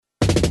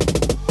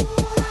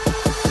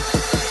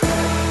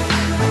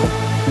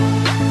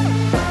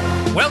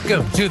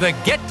Welcome to the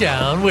Get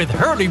Down with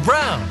Hurlie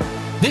Brown.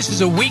 This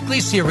is a weekly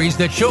series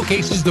that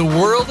showcases the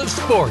world of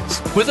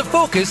sports with a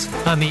focus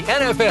on the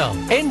NFL,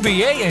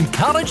 NBA, and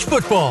college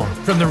football.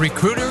 From the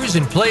recruiters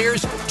and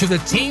players to the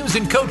teams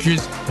and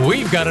coaches,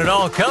 we've got it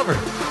all covered.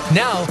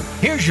 Now,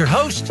 here's your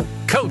host,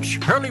 Coach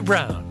Hurlie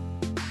Brown.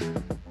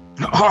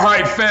 All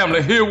right,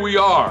 family, here we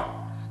are.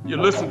 You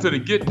listen to the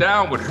Get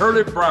Down with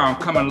Hurlie Brown,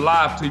 coming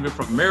live to you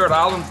from Merritt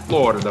Island,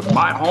 Florida, the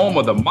home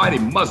of the mighty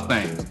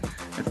Mustangs.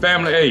 And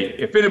family, hey,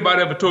 if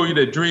anybody ever told you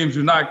that dreams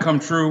do not come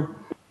true,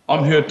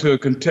 I'm here to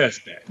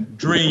contest that.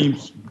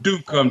 Dreams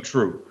do come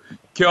true.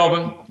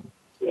 Kelvin,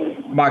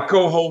 my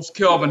co-host,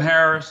 Kelvin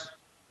Harris,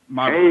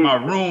 my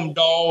room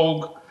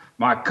dog,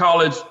 my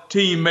college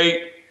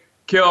teammate,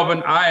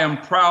 Kelvin, I am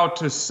proud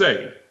to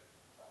say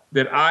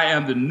that I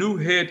am the new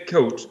head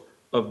coach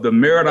of the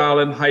Merritt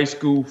Island High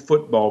School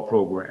football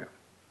program.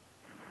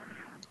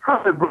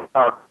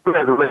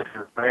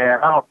 Congratulations, man.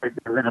 I don't think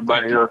there's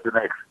anybody else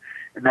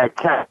in that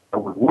cat that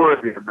was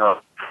worthy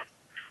enough.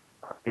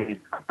 I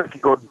think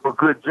you're going to do a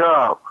good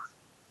job.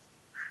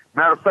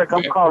 Matter of fact,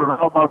 I'm calling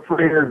all my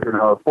friends in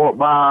Fort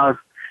Myers.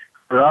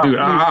 Dude,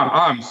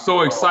 I'm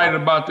so excited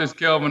about this,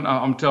 Kelvin.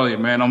 I'm telling you,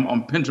 man,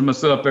 I'm pinching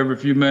myself every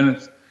few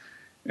minutes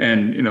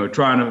and,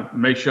 trying to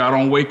make sure I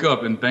don't wake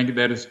up and think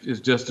that it's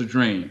just a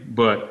dream.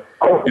 But,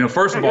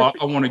 first of all,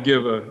 I want to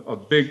give a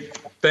big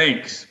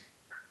thanks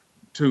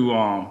to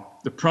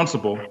the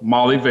principal,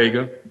 Molly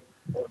Vega.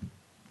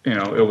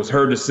 It was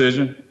her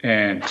decision,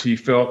 and she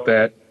felt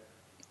that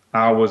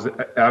I was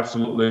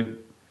absolutely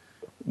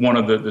one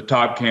of the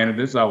top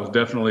candidates. I was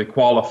definitely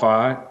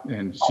qualified,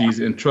 and she's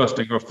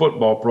entrusting her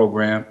football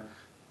program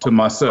to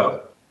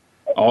myself.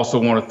 I also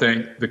want to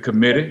thank the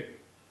committee,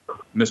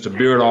 Mr.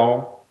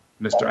 Beardall,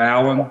 Mr.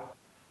 Allen,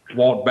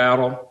 Walt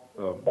Battle,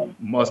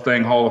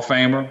 Mustang Hall of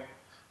Famer,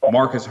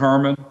 Marcus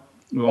Herman,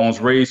 who owns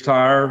Ray's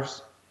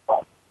Tires,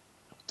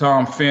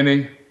 Tom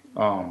Finney,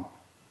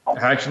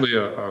 actually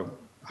a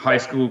high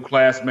school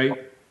classmate.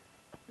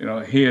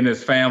 He and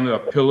his family are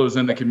pillars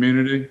in the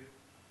community.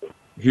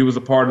 He was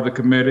a part of the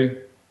committee.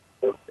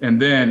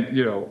 And then,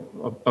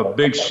 a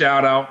big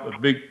shout out, a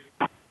big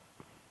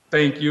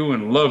thank you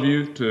and love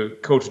you to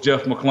Coach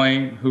Jeff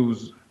McClain,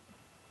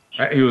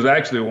 he was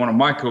actually one of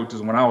my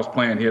coaches when I was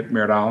playing here at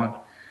Merritt Island,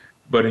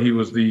 but he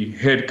was the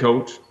head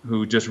coach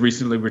who just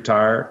recently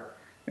retired.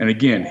 And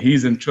again,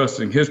 he's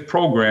entrusting his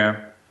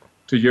program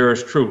to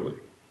yours truly.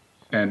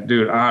 And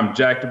dude, I'm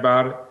jacked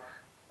about it.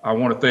 I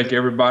want to thank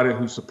everybody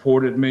who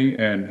supported me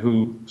and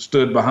who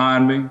stood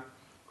behind me,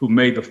 who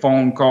made the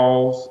phone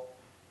calls.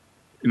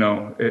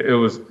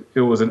 It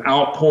was an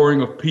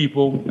outpouring of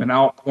people, an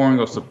outpouring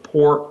of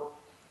support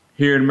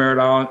here in Merritt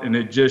Island, and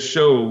it just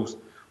shows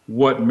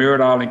what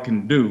Merritt Island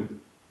can do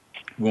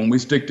when we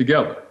stick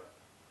together.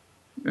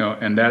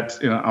 And that's,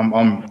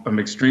 I'm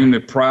extremely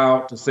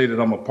proud to say that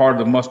I'm a part of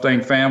the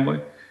Mustang family.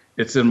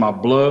 It's in my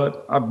blood.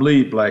 I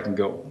bleed black and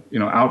gold.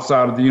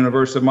 Outside of the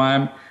University of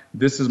Miami,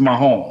 this is my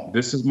home.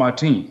 This is my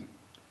team.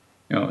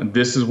 And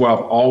this is where I've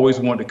always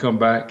wanted to come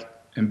back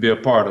and be a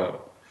part of.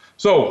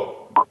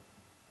 So,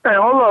 hey,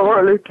 hold on,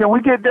 Hurlie. Can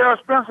we get Daryl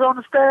Spencer on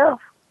the staff?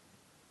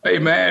 Hey,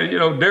 man,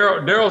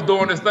 Daryl's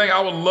doing this thing. I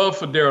would love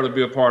for Daryl to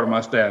be a part of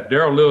my staff.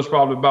 Daryl lives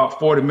probably about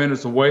 40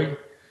 minutes away,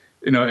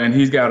 and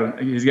he's got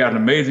an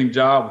amazing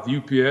job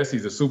with UPS.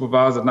 He's a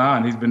supervisor now,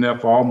 and he's been there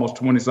for almost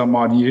 20-some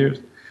odd years,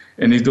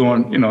 and he's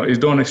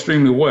doing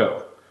extremely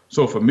well.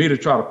 So for me to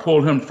try to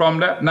pull him from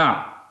that,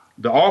 now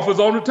the offer's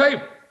on the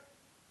table.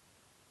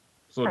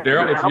 So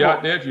Daryl, if you're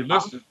out there, if you're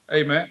listening,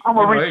 hey man, come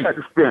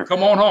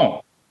on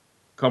home.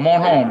 Come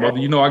on home, brother.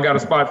 I got a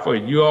spot for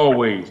you. You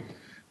always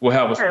will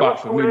have a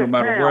spot for me, no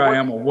matter where I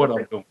am or what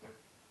I'm doing.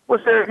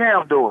 What's Derek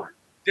Ham doing?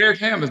 Derek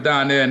Ham is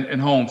down there in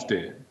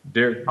Homestead.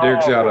 Derek's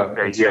out of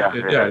he's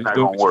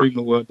doing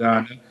extremely well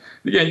down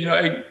there.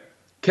 Hey,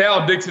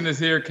 Cal Dixon is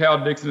here.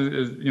 Cal Dixon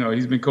is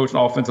he's been coaching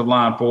offensive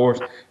line for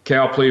us.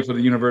 Cal played for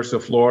the University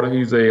of Florida.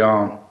 He's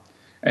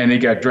and he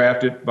got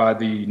drafted by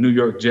the New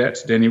York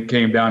Jets. Then he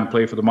came down and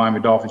played for the Miami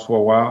Dolphins for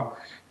a while.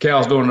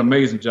 Cal's doing an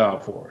amazing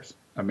job for us.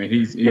 I mean,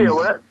 he's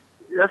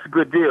that's a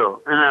good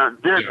deal. And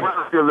Derek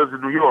Brown still lives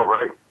in New York,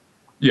 right?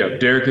 Yeah,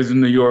 Derek is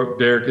in New York.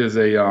 Derek is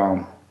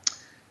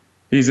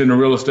he's in the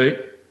real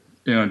estate.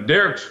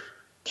 Derek's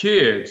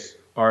kids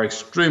are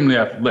extremely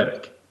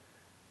athletic.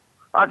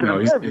 I can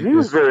imagine. He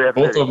was very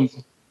athletic. Both of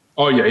them.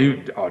 Oh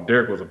yeah,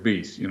 Derek was a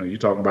beast. You're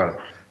talking about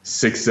a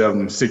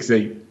 6'7",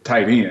 6'8"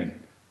 tight end,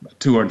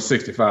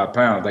 265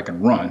 pounds that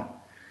can run,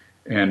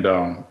 and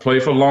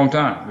played for a long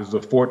time. He was the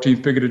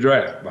 14th pick of the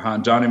draft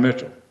behind Johnny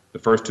Mitchell, the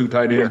first two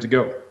tight ends to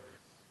go.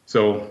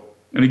 So,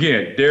 and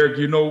again, Derek,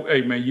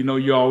 hey man,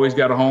 you always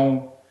got a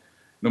home,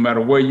 no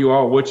matter where you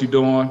are, what you're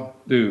doing,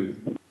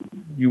 dude.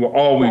 You will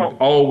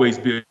always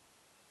be.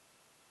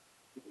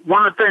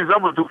 One of the things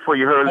I'm gonna do for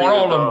you, Hurlie.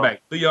 All of them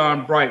back.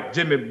 Leon Bright,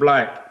 Jimmy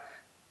Black,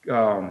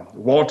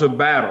 Walter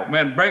Battle.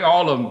 Man, bring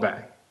all of them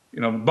back.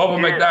 Bubba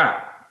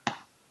McDowell,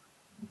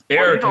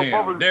 Eric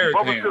Ham, Derek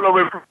Ham. Still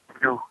over from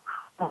you.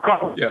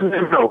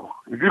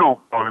 If you don't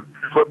call him.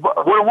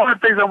 But one of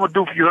the things I'm gonna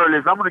do for you, Hurlie,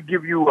 is I'm gonna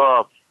give you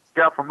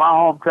guy from my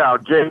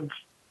hometown, James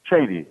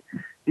Cheney.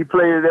 He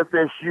played at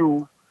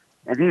FSU,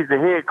 and he's the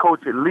head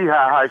coach at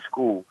Lehigh High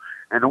School.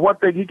 And the one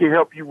thing he can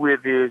help you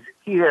with is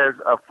he has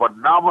a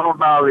phenomenal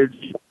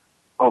knowledge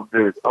of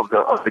the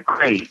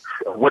grades,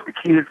 of what the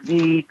kids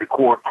need, the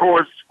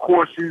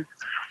courses,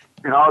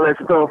 and all that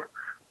stuff.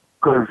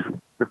 Because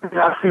the thing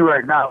I see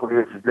right now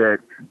is that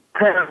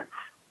parents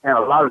and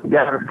a lot of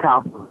guidance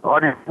counselors are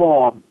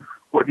uninformed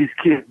what these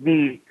kids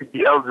need to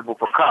be eligible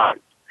for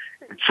college.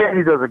 And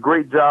Cheney does a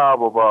great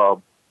job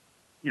of,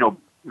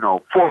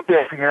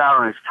 forecasting it out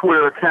on his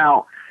Twitter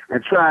account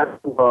and trying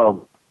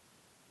to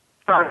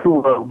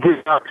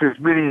get out to as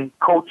many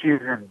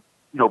coaches and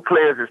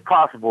players as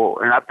possible.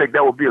 And I think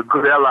that would be a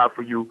good ally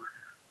for you,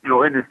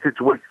 in this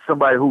situation.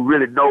 Somebody who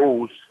really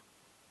knows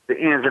the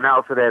ins and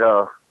outs of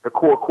that, the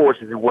core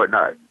courses and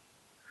whatnot.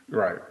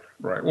 Right.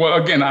 Well,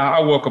 again,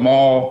 I welcome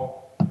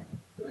all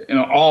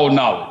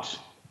knowledge.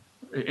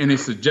 Any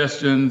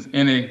suggestions,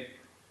 any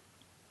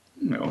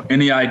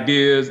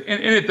ideas,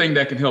 anything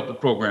that can help the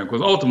program,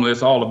 because ultimately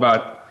it's all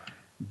about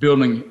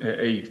building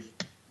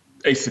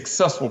a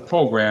successful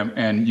program,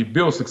 and you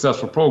build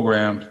successful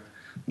programs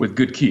with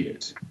good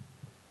kids.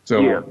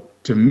 So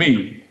to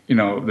me,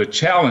 the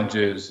challenge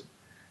is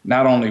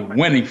not only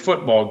winning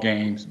football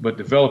games, but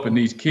developing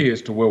these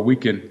kids to where we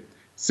can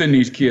send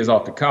these kids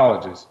off to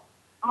colleges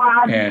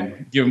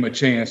and give them a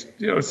chance.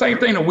 Same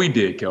thing that we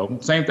did,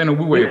 Kelvin. Same thing that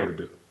we were able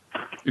to do.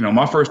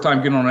 My first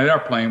time getting on an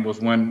airplane was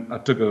when I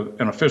took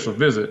an official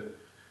visit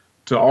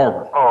to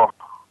Auburn.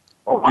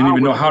 Didn't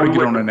even know how to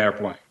get on an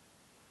airplane.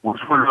 When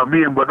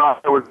me and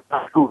Bernard was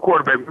high school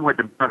quarterback, we went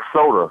to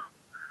Minnesota.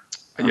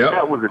 Yeah,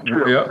 that was a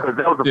trip because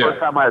that was the first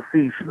time I had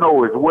seen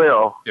snow as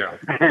well. Yeah,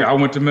 I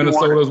went to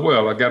Minnesota as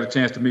well. I got a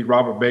chance to meet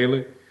Robert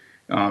Bailey,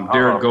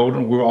 Derek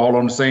Golden. We were all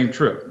on the same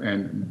trip,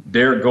 and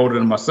Derek Golden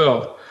and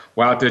myself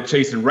were out there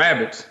chasing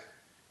rabbits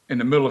in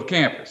the middle of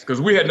campus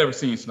because we had never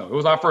seen snow. It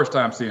was our first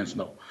time seeing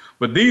snow.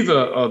 But these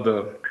are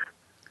the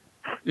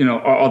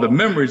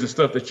memories and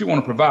stuff that you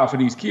want to provide for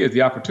these kids,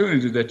 the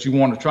opportunities that you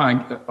want to try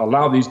and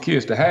allow these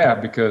kids to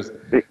have, because,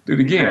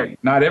 again,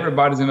 not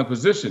everybody's in a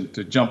position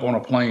to jump on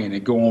a plane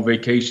and go on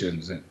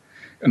vacations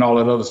and all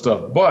that other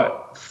stuff.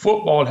 But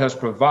football has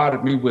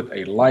provided me with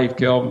a life,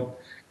 Kelvin,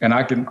 and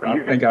I think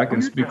I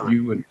can speak for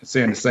you and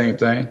saying the same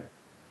thing.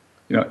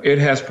 It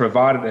has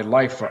provided a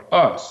life for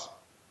us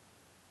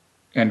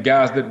and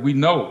guys that we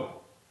know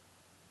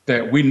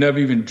that we never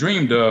even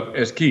dreamed of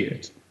as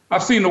kids.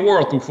 I've seen the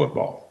world through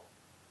football.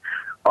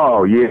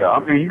 Oh, yeah. I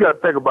mean, you got to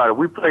think about it.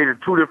 We played in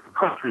 2 different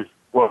countries.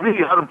 Well, me,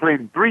 I done played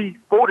in 3,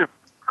 4 different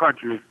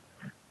countries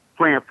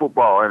playing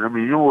football. And, I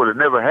mean, would have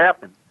never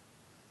happened.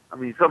 I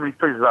mean, some of these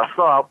places I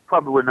saw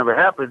probably would never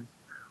happen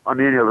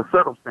under any other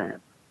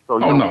circumstance. So,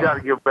 you got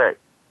to give back.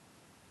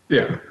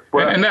 Yeah.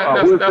 But, and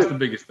that's the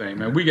biggest thing,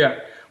 man.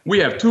 We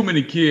have too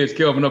many kids,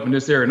 Kelvin, up in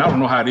this area, and I don't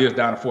know how it is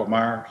down in Fort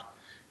Myers,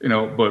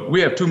 but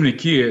we have too many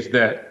kids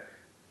that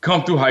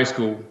come through high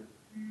school,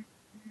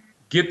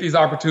 get these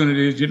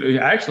opportunities.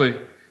 Actually,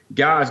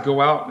 guys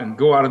go out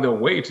of their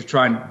way to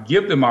try and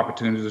give them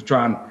opportunities to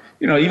try and,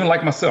 even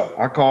like myself,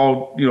 I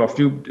called, a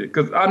few,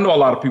 because I know a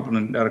lot of people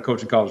that are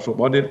coaching college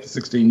football. I did it for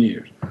 16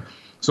 years.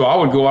 So I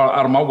would go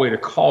out of my way to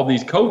call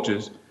these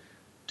coaches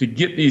to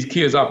get these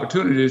kids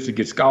opportunities, to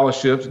get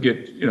scholarships, to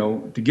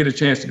get a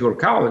chance to go to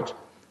college.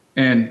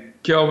 And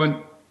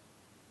Kelvin,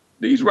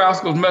 these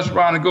rascals mess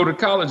around and go to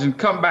college and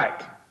come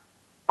back.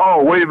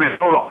 Oh, wait a minute.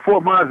 Hold on.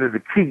 Fort Myers is the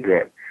key to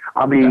that.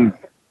 I mean,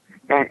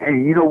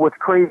 and you know what's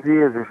crazy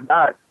is it's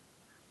not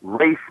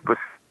race, but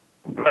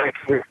black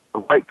kids, the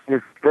white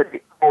kids,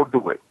 they all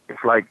do it.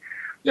 It's like...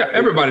 Yeah,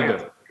 everybody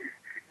does it.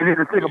 And then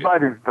the thing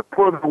about it is the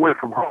further away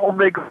from home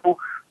they go,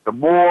 the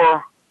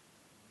more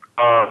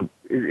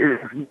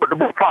the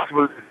more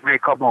possible they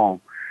come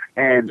home.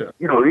 And,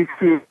 these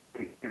kids,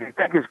 they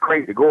think it's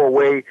great to go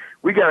away.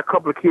 We got a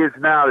couple of kids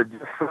now that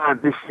just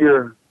signed this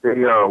year. They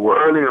were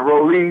early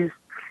enrollees.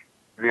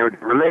 They were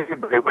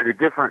related, but they were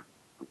different.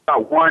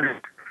 One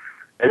is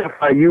at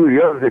FIU,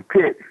 the other is at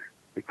Pitt.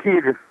 The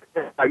kid at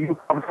FIU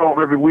comes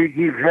home every week.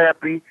 He's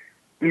happy.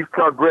 He's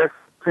progressed.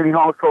 Cindy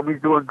Holmes told me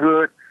he's doing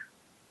good.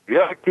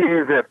 The other kid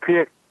is at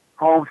Pitt,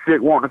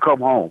 homesick, wanting to come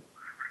home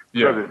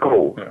because it's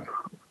cold. Yeah.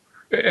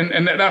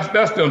 And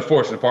that's the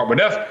unfortunate part.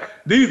 But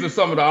these are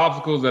some of the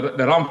obstacles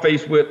that I'm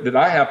faced with, that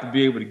I have to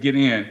be able to get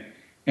in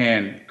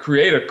and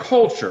create a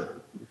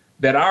culture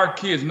that our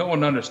kids know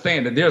and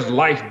understand that there's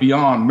life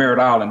beyond Merritt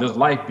Island, there's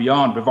life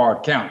beyond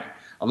Brevard County.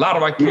 A lot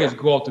of our kids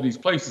go out to these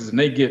places and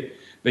they get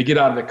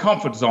out of their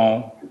comfort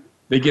zone,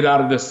 they get out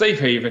of their safe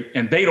haven,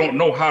 and they don't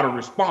know how to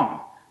respond.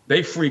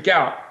 They freak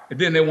out, and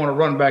then they want to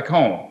run back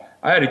home.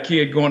 I had a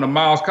kid going to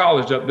Miles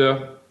College up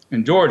there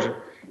in Georgia,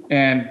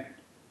 and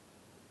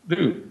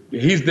dude,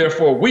 he's there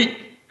for a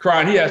week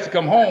crying he has to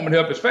come home and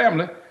help his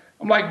family.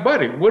 I'm like,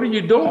 buddy, what are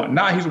you doing?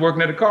 Now he's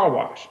working at a car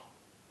wash.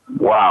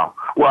 Wow.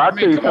 Well, I'll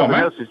tell you something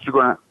else that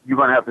you're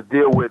gonna have to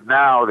deal with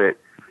now that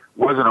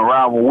wasn't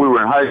around when we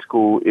were in high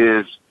school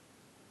is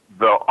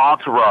the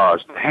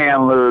entourage, the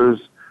handlers,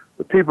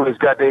 the people that's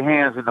got their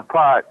hands in the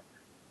pot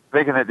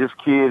thinking that this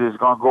kid is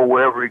going to go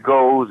wherever he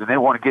goes, and they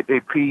want to get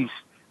their piece.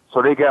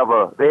 So they have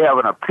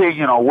an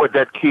opinion on what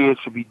that kid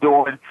should be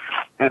doing.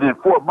 And in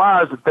Fort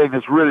Myers, the thing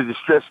that's really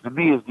distressing to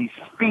me is these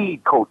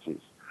speed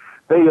coaches.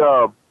 They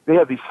have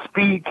these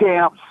speed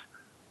camps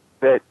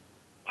that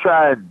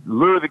try and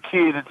lure the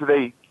kid into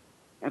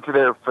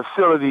their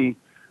facility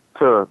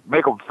to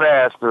make them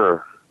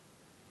faster.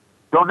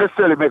 Don't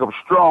necessarily make them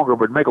stronger,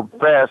 but make them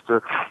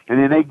faster. And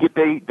then they get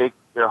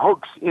their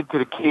hooks into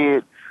the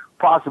kid,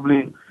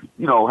 possibly,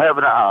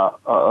 having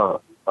a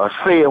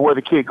say in where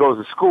the kid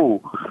goes to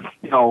school,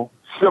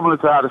 similar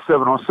to how the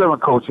 7-on-7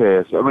 coach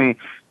has. I mean,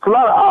 it's a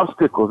lot of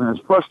obstacles, and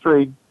it's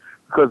frustrating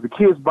because the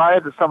kids buy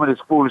into some of this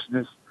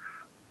foolishness.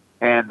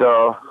 And,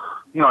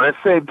 that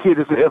same kid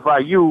that's at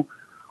FIU,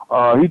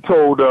 he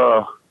told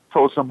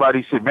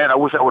somebody, he said, man, I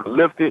wish I would have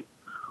lifted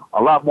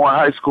a lot more in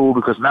high school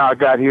because now I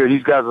got here.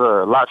 These guys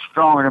are a lot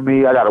stronger than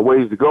me. I got a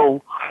ways to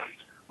go.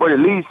 But at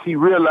least he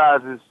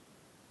realizes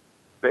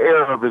the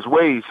error of his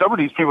ways. Some of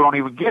these people don't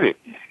even get it.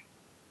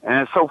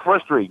 And it's so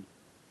frustrating.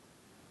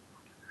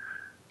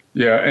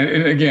 Yeah,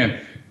 and again,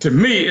 to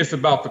me, it's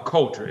about the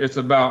culture. It's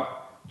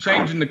about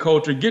changing the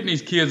culture, getting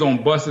these kids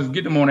on buses,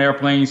 getting them on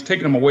airplanes,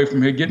 taking them away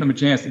from here, getting them a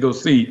chance to go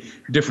see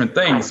different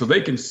things so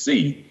they can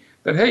see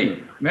that,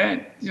 hey,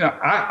 man,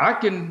 I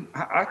can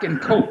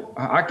cope,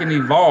 I can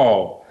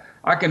evolve,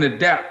 I can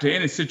adapt to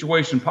any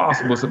situation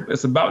possible.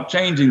 It's about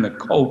changing the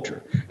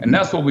culture, and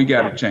that's what we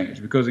got to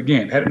change. Because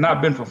again, had it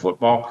not been for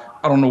football,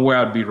 I don't know where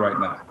I'd be right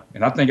now.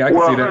 And I think I can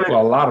see that for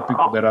a lot of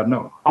people that I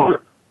know. Let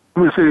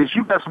me say this: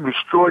 you got some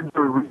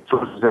extraordinary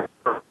resources at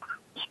your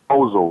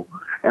disposal,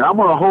 and I'm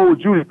going to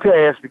hold you to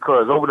task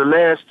because over the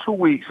last 2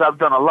 weeks, I've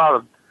done a lot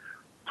of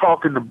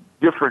talking to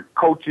different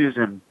coaches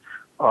and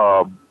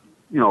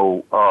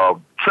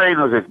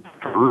trainers at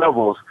different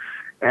levels.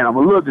 And I'm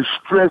a little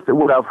distressed at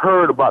what I've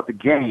heard about the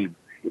game.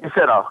 It's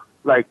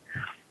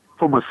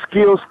from a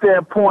skill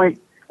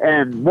standpoint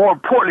and more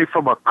importantly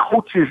from a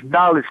coach's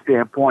knowledge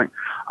standpoint,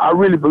 I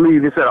really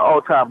believe it's at an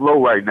all-time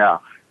low right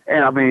now.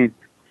 And I mean,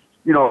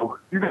 you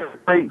got a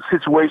great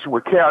situation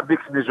where Cal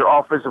Dixon is your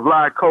offensive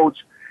line coach,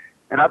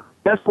 and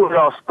that's where it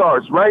all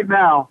starts. Right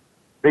now,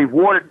 they've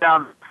watered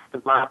down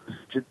the line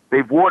position.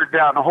 They've watered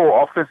down the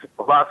whole offensive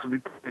philosophy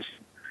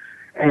position.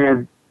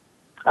 And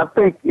I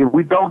think if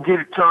we don't get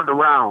it turned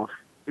around,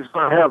 it's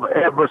going to have an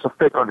adverse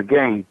effect on the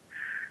game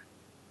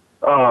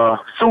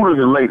sooner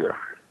than later.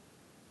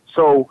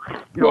 So,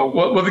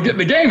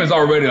 the game is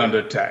already under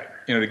attack.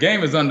 The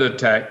game is under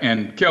attack,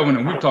 and Kelvin,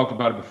 and we've talked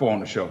about it before on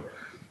the show,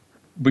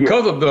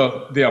 because of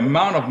the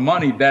amount of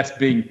money that's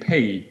being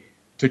paid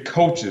to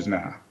coaches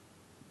now.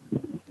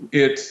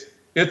 It's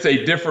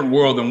a different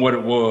world than what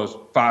it was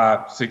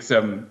 5, 6,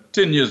 7,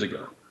 10 years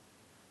ago.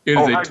 It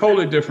is a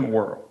totally different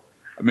world.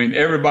 I mean,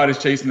 everybody's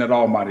chasing that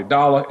almighty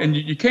dollar, and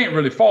you can't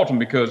really fault them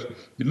because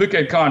you look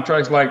at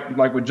contracts like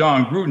what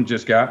John Gruden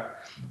just got,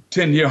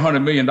 10-year,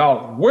 $100 million.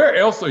 Where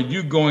else are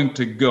you going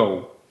to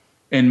go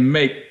and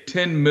make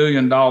 $10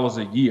 million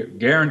a year,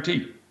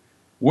 guaranteed?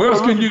 Where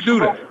else can you do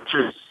that?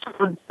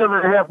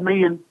 $7.5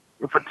 million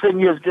for 10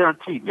 years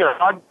guaranteed. Yeah,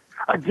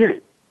 I get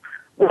it.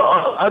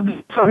 Well, I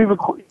did something even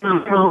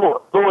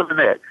lower than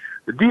that.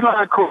 The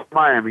D-line coach of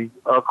Miami,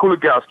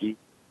 Kuligowski,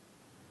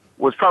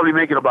 was probably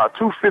making about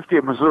 $250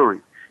 at Missouri.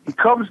 He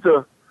comes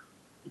to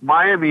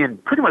Miami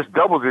and pretty much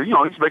doubles it.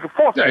 He's making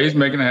 $450. Yeah, he's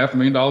making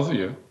 $500,000 a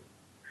year.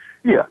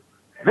 Yeah.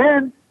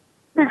 Then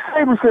Nick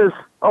Saban says,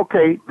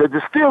 okay,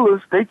 the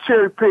Steelers, they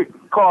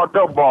cherry-picked Carl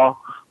Dunbar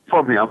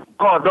from him.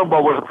 Carl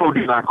Dunbar was a pro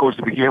D-line coach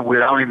to begin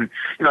with. I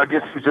guess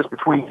he was just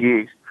between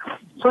gigs.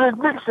 So then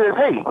Nick says,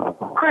 hey,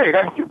 Craig,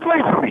 you play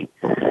for me.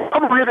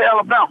 I'm over here to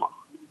Alabama.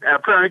 And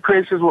apparently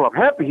Craig says, well, I'm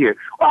happy here.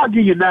 Well, I'll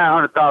give you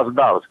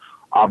 $900,000.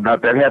 I'm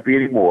not that happy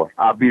anymore.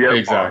 I'll be there.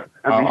 Exactly.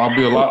 I'll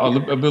be a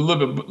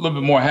little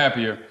bit more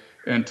happier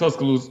in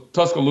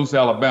Tuscaloosa,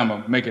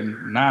 Alabama, making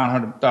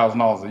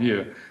 $900,000 a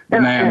year.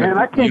 And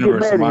I can't get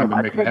mad at him.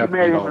 I can't get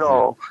mad at him at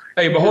all.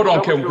 Hey, but hold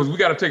on, Kevin, because we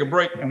got to take a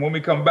break. And when we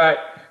come back,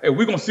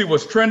 we're going to see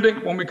what's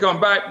trending when we come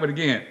back. But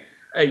again,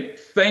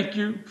 thank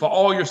you for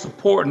all your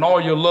support and all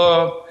your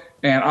love.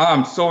 And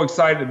I'm so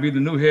excited to be the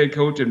new head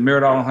coach at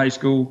Merritt Island High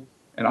School.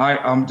 And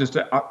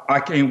I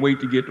can't wait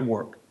to get to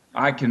work.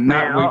 I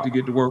cannot wait to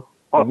get to work.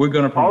 We're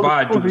going to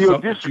provide you with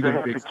something that you're going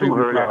to be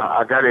extremely proud of.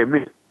 I got to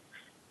admit.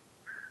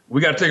 We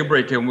got to take a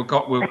break, Kevin.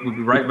 We'll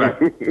be right back.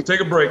 Let's take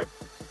a break.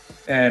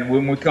 And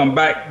when we come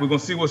back, we're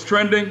going to see what's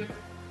trending.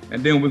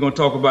 And then we're going to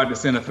talk about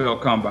this NFL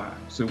Combine.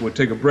 So we'll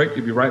take a break.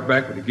 We'll be right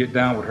back with the Get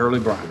Down with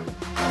Hurlie Brown.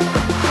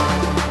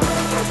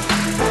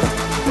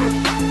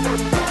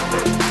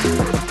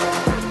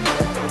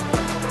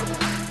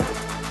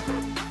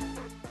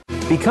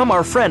 Become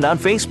our friend on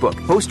Facebook.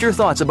 Post your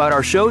thoughts about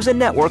our shows and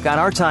network on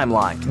our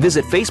timeline.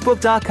 Visit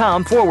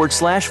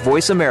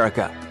facebook.com/Voice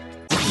America.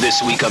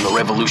 This week on The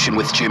Revolution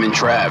with Jim and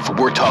Trav,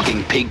 we're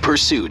talking pig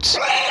pursuits.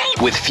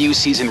 With few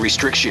season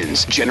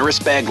restrictions, generous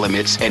bag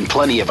limits, and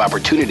plenty of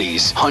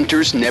opportunities,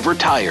 hunters never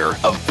tire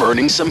of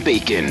burning some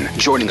bacon.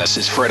 Joining us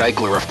is Fred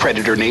Eichler of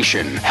Predator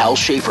Nation, Hal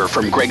Schaefer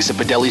from Greg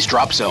Zipadelli's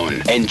Drop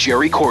Zone, and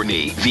Jerry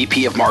Courtney,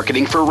 VP of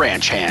Marketing for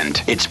Ranch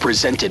Hand. It's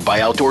presented by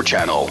Outdoor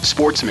Channel,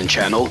 Sportsman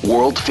Channel,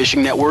 World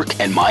Fishing Network,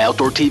 and My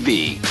Outdoor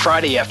TV.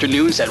 Friday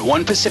afternoons at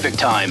 1 Pacific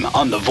Time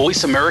on the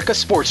Voice America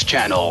Sports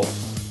Channel.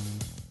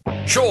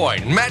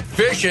 Join Matt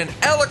Fish and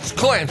Alex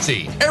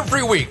Clancy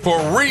every week for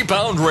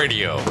Rebound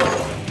Radio.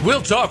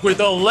 We'll talk with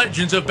the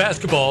legends of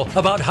basketball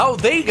about how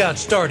they got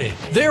started,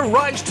 their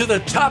rise to the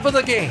top of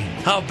the game,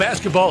 how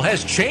basketball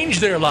has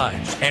changed their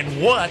lives, and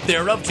what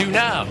they're up to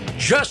now.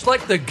 Just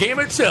like the game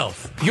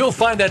itself, you'll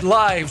find that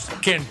lives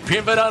can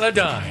pivot on a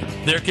dime.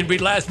 There can be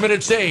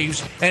last-minute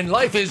saves, and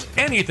life is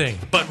anything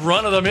but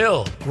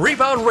run-of-the-mill.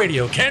 Rebound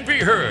Radio can be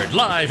heard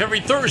live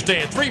every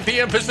Thursday at 3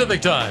 p.m.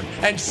 Pacific Time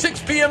and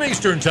 6 p.m.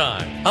 Eastern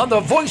Time on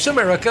the Voice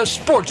America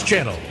Sports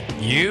Channel.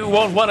 You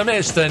won't want to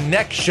miss the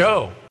next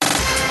show.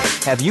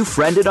 Have you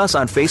friended us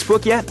on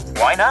Facebook yet?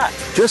 Why not?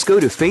 Just go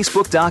to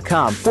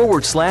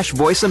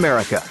facebook.com/Voice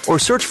America or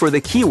search for the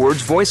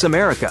keywords Voice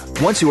America.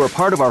 Once you are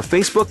part of our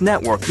Facebook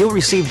network, you'll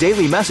receive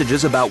daily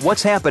messages about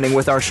what's happening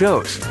with our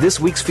shows, this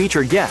week's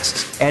featured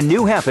guests, and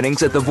new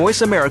happenings at the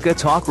Voice America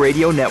Talk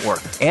Radio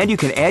Network. And you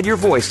can add your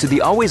voice to the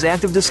always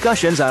active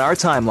discussions on our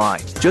timeline.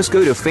 Just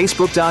go to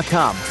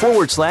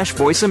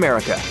facebook.com/Voice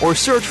America or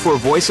search for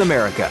Voice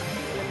America.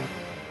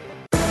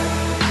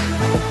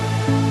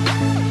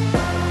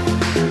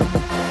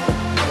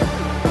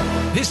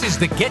 This is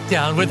the Get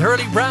Down with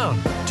Hurlie Brown.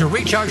 To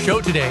reach our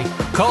show today,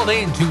 call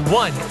in to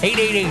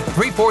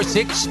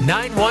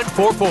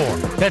 1-888-346-9144.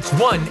 That's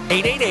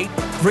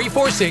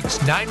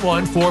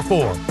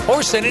 1-888-346-9144.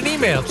 Or send an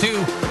email to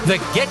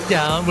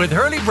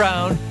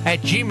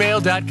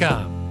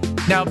thegetdownwithhurliebrown@gmail.com.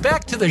 Now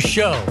back to the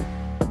show.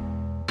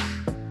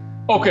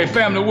 Okay,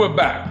 family, we're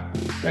back.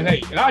 And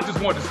hey, and I just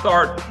want to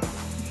start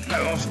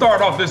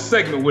off this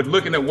segment with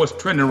looking at what's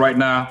trending right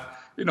now,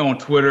 on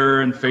Twitter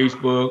and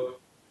Facebook.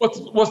 What's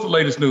the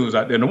latest news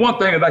out there? And the one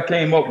thing that I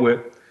came up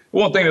with, the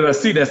one thing that I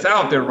see that's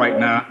out there right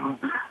now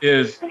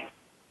is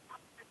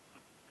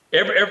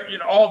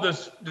all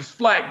this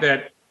flack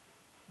that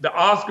the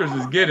Oscars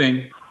is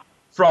getting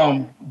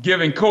from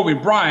giving Kobe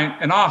Bryant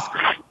an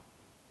Oscar.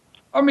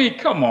 I mean,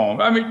 come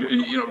on. I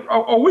mean,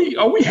 are we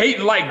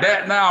hating like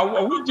that now?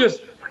 Are we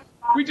just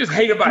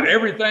hate about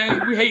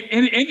everything? We hate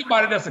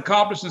anybody that's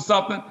accomplishing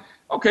something.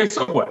 Okay,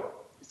 so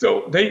what?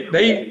 So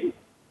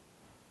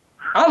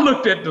I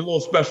looked at the little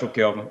special,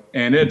 Kelvin,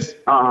 and it's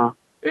a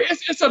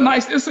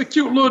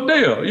cute little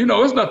deal.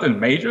 It's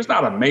nothing major. It's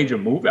not a major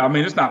movie. I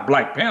mean, it's not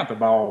Black Panther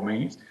by all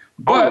means,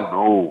 but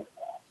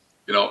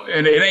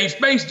and it ain't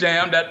Space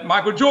Jam that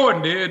Michael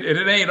Jordan did, and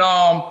it ain't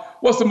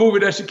what's the movie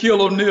that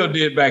Shaquille O'Neal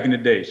did back in the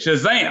day?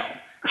 Shazam.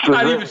 It's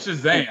not even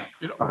Shazam.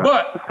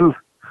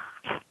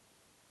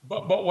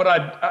 But what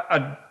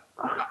I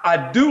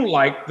do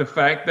like the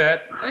fact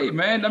that, hey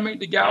man, I mean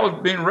the guy was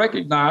being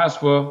recognized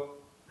for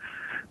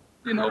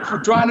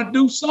trying to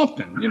do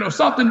something,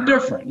 something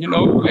different.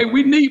 Hey,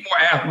 we need more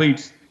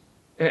athletes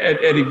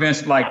at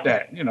events like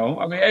that. I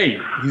mean, hey,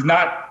 he's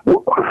not.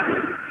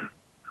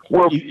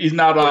 He's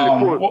not.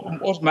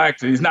 What's my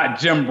accent? He's not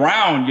Jim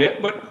Brown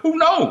yet, but who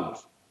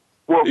knows?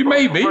 Well, he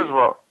may be. First of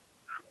all,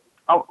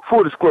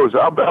 full disclosure,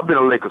 I've been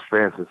a Lakers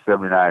fan since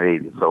 '79,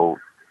 '80, so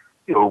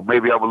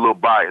maybe I'm a little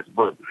biased,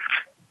 but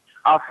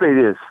I'll say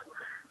this: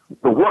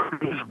 the work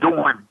he's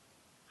doing,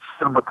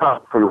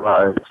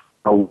 cinematography-wise,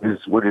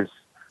 with his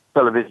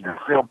television and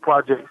film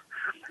projects,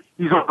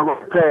 he's on the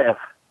right path.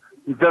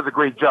 He does a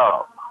great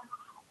job.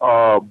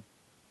 I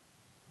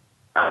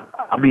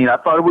mean, I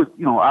thought it was,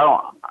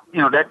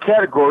 that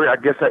category, I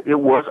guess it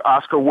was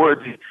Oscar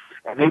worthy,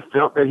 and they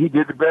felt that he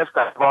did the best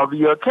out of all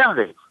the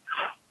candidates.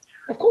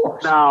 Of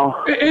course.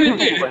 Now,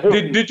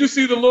 did you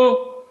see the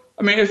little?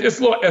 I mean, it's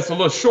a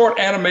little short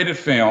animated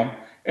film,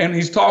 and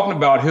he's talking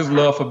about his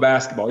love for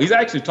basketball. He's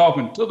actually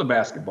talking to the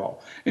basketball,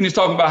 and he's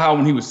talking about how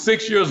when he was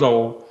 6 years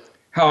old,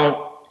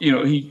 how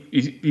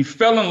he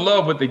fell in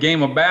love with the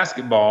game of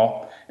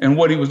basketball and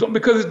what he was doing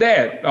because his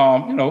dad,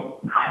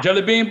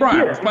 Jelly Bean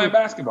Bryant, was playing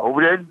basketball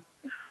over there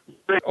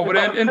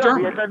in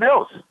Germany.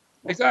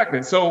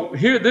 Exactly. So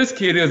here this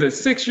kid is at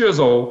 6 years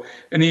old,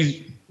 and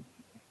he's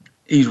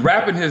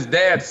wrapping his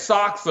dad's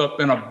socks up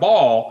in a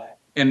ball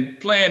and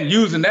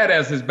using that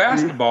as his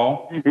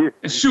basketball and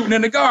shooting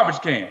in the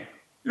garbage can.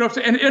 You know what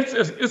I'm saying? And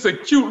it's a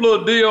cute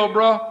little deal,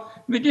 bro.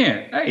 And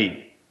again,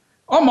 hey,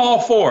 I'm all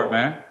for it,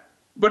 man.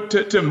 But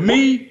to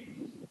me,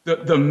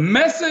 the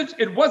message,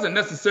 it wasn't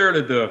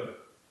necessarily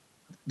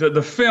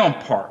the film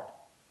part.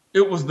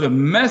 It was the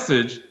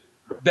message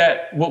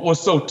that what was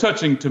so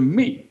touching to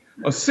me.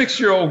 A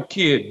 6-year-old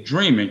kid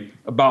dreaming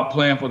about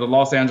playing for the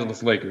Los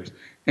Angeles Lakers.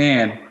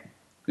 And,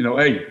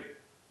 hey,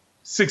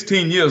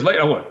 16 years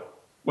later,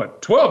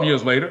 12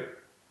 years later,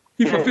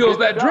 he fulfills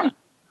that dream.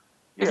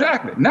 Yeah.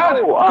 Exactly. Now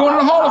going to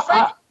the Hall of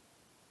Fame.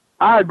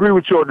 I agree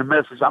with you on the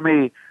message. I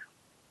mean,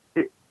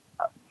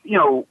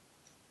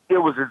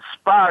 it was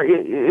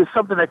it's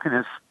something that can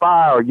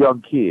inspire a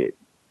young kid,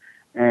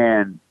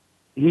 and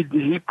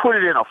he put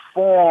it in a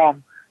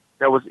form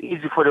that was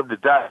easy for them to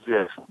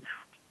digest.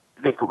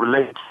 They could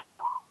relate.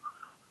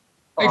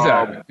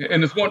 Exactly,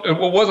 and it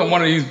wasn't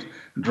one of these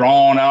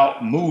drawn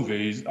out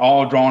movies.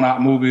 All drawn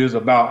out movies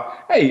about,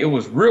 hey, it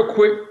was real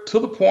quick, to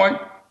the point.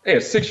 Hey,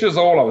 at 6 years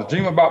old, I was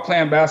dreaming about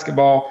playing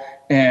basketball,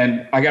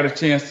 and I got a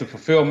chance to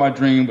fulfill my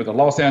dream with the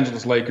Los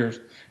Angeles Lakers.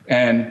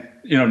 And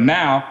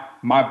now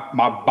my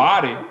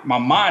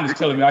mind is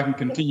telling me I can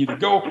continue to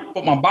go,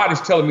 but my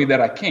body's telling me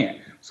that I can't.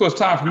 So it's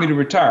time for me to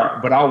retire.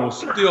 But I will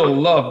still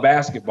love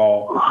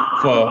basketball.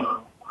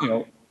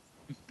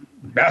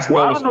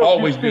 Basketball will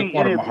always be a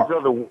part of my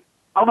heart.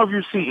 I don't know if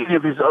you see any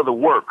of his other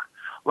work,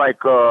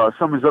 like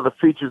some of his other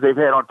features they've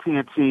had on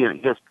TNT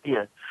and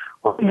ESPN.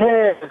 Well, he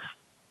has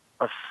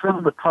a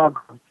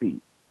cinematography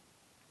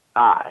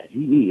eye.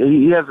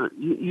 He has an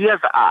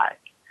eye.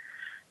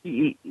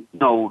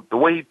 The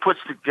way he puts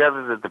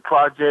together the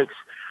projects,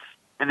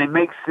 and they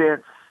make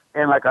sense.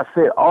 And like I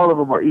said, all of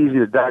them are easy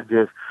to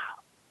digest.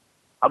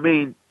 I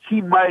mean,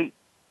 he might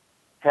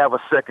have a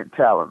second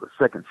talent, a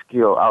second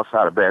skill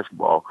outside of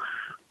basketball.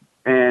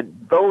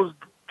 And those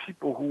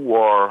people who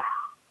are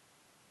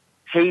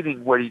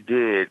hating what he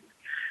did,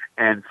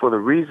 and for the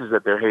reasons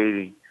that they're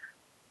hating,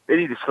 they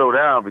need to slow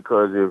down,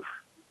 because if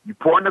you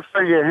point the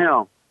finger at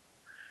him,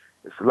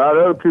 there's a lot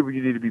of other people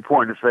you need to be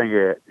pointing the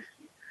finger at.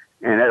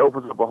 And that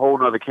opens up a whole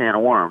nother can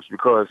of worms,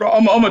 because... Bro,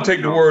 I'm going to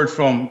take the words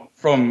from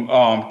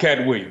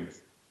Cat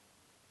Williams.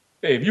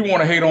 Hey, if you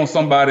want to hate on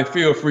somebody,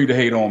 feel free to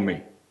hate on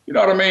me. You know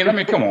what I mean? I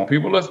mean, come on,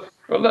 people.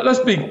 Let's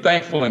be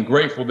thankful and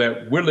grateful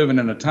that we're living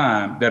in a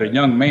time that a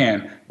young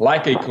man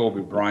like a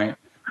Kobe Bryant,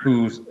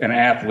 who's an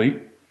athlete,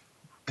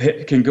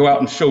 can go out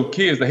and show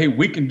kids that, hey,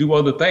 we can do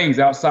other things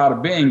outside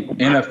of being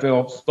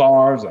NFL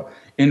stars or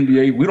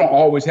NBA. We don't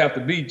always have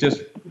to be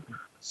just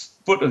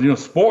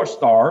sports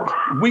stars.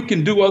 We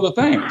can do other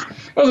things.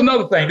 There's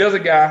another thing. There's a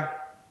guy,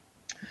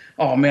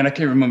 oh man, I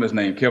can't remember his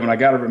name, Kevin. I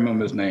got to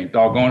remember his name,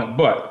 doggone it.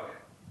 But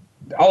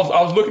I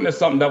was looking at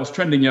something that was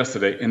trending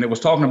yesterday, and it was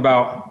talking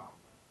about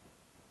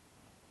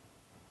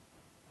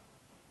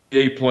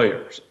NBA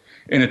players.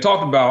 And it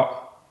talked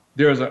about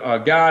there's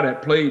a guy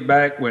that played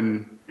back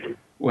when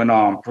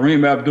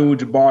Kareem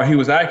Abdul-Jabbar, he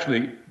was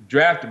actually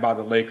drafted by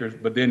the Lakers,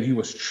 but then he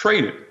was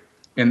traded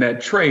in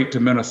that trade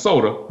to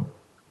Minnesota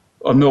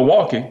or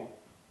Milwaukee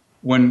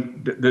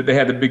when they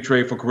had the big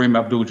trade for Kareem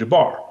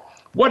Abdul-Jabbar.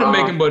 Wasn't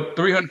making but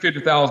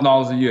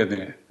 $350,000 a year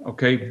then,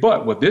 okay?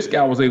 But what this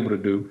guy was able to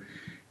do,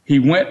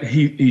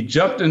 he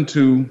jumped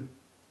into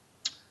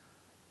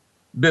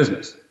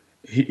business.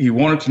 He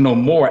wanted to know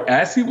more.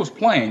 As he was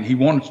playing, he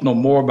wanted to know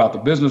more about the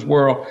business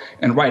world.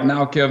 And right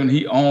now, Kevin,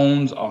 he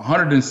owns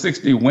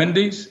 160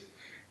 Wendy's.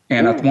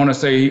 And I want to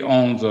say he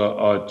owns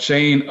a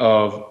chain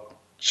of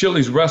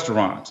Chili's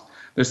restaurants.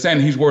 They're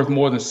saying he's worth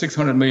more than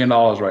 $600 million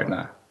right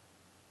now.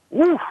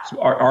 So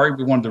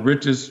arguably one of the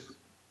richest,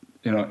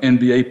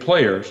 NBA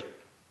players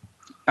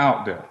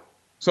out there.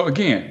 So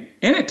again,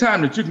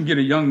 anytime that you can get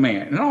a young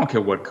man, and I don't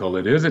care what color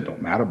it is, it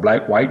don't matter,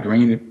 black, white,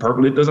 green,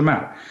 purple, it doesn't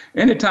matter.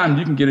 Anytime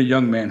you can get a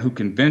young man who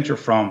can venture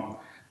from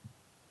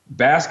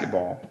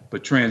basketball,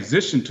 but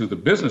transition to the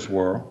business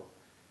world,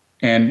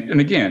 and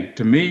again,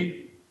 to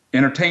me,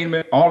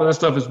 entertainment, all of that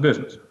stuff is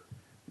business.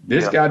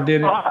 This guy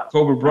did it.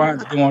 Kobe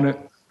Bryant's doing it.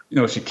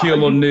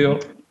 Shaquille O'Neal,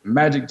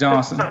 Magic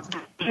Johnson.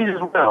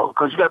 Well,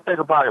 because you got to think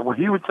about it. When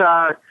he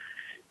retired,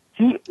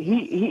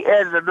 he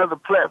added another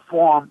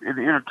platform in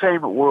the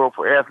entertainment world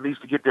for athletes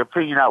to get their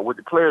opinion out with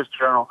the Players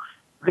Journal.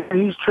 Then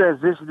he's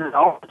transitioning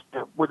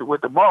with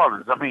the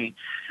Marlins. I mean,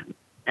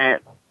 and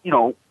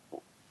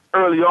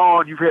early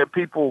on, you've had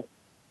people,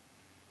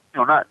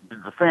 not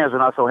the fans are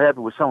not so happy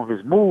with some of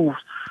his moves,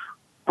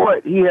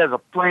 but he has a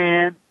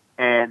plan,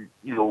 and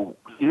he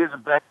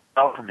isn't backing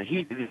out from the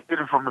heat that he's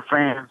getting from the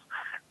fans.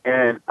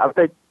 And I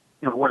think,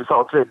 when it's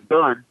all said and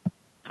done,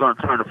 it's going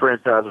to turn the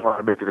franchise around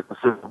and make it a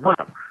consistent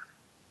winner.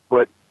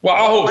 But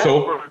I hope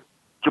so.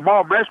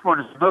 Jamal Mashburn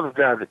is another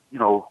guy that,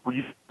 when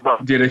you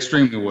did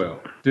extremely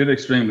well. Doing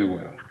extremely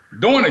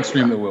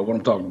well. What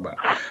I'm talking about.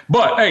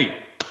 But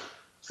hey,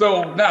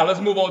 so now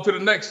let's move on to the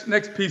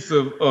next piece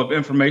of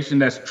information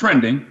that's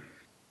trending,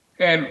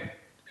 and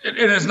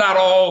it's not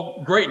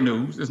all great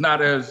news. It's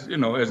not as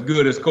as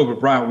good as Kobe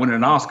Bryant winning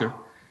an Oscar.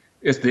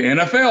 It's the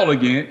NFL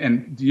again,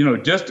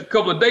 and just a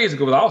couple of days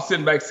ago, I was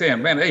sitting back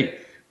saying, man, hey.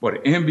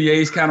 But the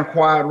NBA's kind of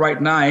quiet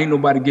right now. Ain't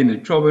nobody getting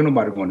in trouble. Ain't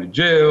nobody going to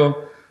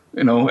jail.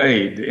 Hey,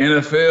 the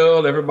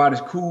NFL,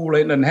 everybody's cool.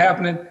 Ain't nothing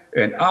happening.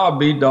 And I'll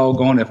be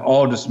doggone if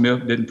Alden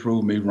Smith didn't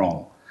prove me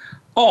wrong.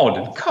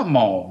 Alden, come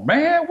on,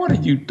 man. What are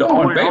you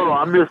doing, baby? Hold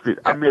on,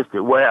 I missed it.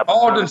 What happened?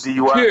 Alden,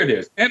 here it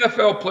is.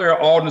 NFL player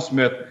Alden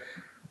Smith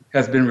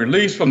has been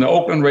released from the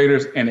Oakland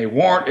Raiders, and a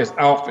warrant is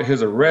out for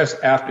his arrest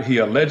after he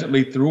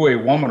allegedly threw a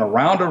woman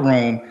around a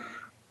room.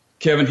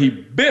 Kevin, he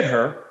bit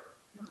her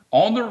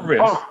on the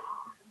wrist.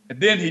 And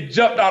then he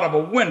jumped out of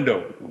a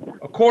window,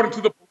 according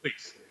to the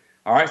police.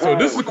 All right, so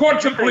this is according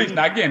to the police.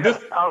 Now, again,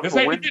 this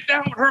ain't to get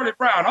down with Hurlie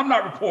Brown. I'm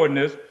not reporting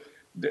this.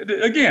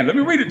 Again, let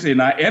me read it to you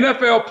now.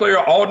 NFL player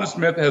Alden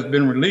Smith has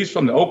been released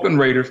from the Oakland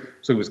Raiders.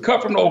 So he was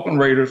cut from the Oakland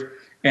Raiders,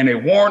 and a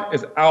warrant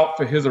is out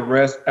for his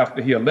arrest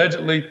after he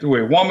allegedly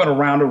threw a woman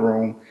around the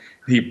room.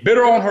 He bit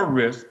her on her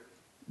wrist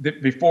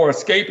before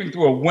escaping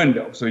through a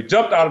window. So he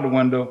jumped out of the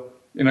window.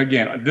 And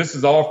again, this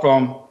is all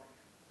from,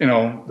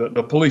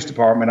 the police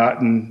department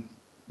out in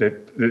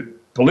the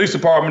police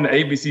department, the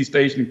ABC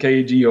station,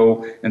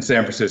 KGO in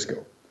San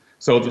Francisco.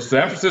 So the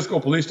San Francisco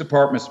Police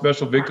Department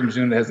Special Victims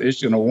Unit has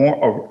issued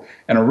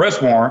an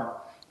arrest warrant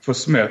for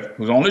Smith,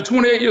 who's only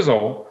 28 years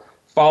old,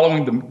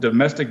 following the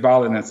domestic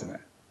violence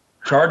incident.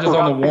 Charges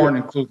on the warrant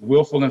include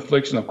willful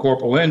infliction of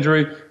corporal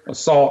injury,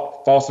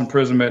 assault, false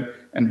imprisonment,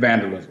 and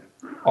vandalism.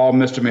 All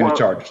misdemeanor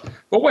charges.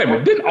 But wait a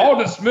minute, didn't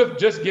Alden Smith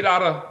just get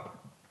out of?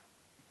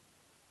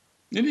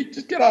 Didn't he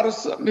just get out of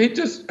something?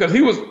 Because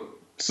he was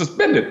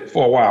suspended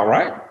for a while,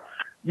 right?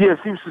 Yes,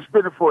 he was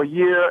suspended for a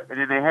year, and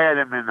then they had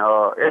him in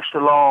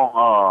extra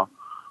long,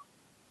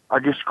 I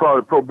guess you call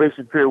it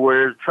probation period,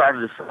 where they're trying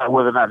to decide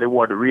whether or not they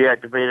wanted to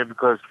reactivate him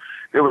because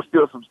there were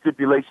still some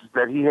stipulations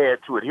that he had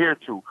to adhere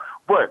to.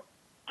 But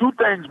two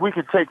things we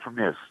can take from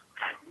this.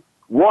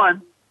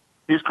 One,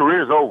 his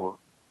career is over.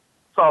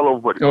 It's all over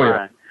but the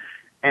crime. Yeah.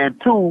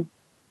 And two,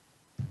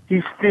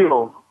 he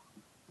still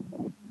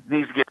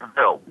needs to get some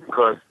help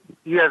because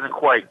he hasn't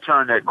quite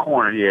turned that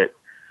corner yet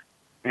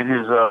in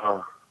his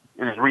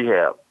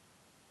rehab.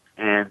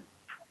 And,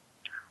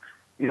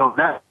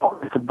 now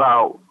it's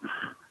about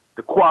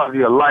the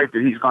quality of life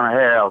that he's going to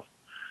have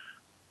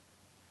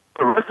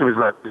for the rest of his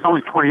life. He's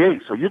only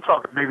 28, so you're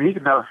talking maybe he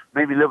can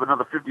live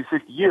another 50,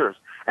 60 years.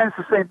 And it's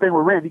the same thing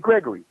with Randy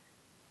Gregory.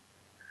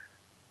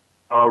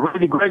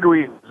 Randy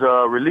Gregory is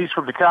released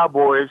from the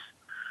Cowboys.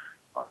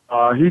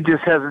 He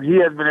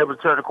hasn't been able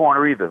to turn the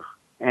corner either.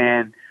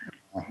 And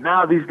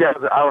now these guys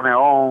are out on their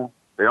own.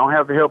 They don't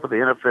have the help of the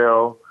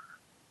NFL.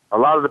 A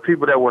lot of the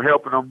people that were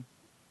helping them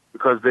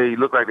because they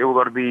looked like they were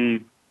going to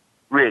be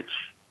rich,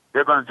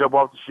 they're going to jump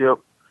off the ship.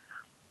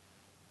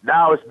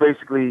 Now it's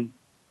basically,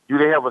 do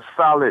they have a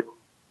solid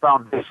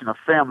foundation of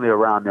family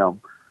around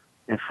them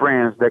and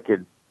friends that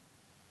can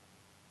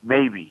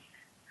maybe.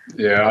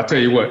 Yeah, I'll tell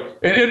you what.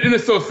 And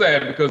it's so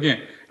sad because,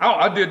 again,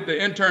 I did the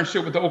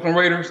internship with the Oakland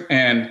Raiders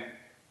and,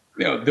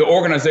 the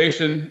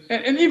organization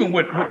and even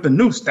with the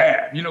new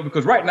staff,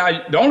 because right now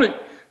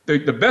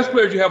the best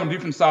players you have on the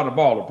defense side of the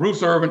ball are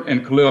Bruce Irvin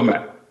and Khalil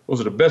Mack. Those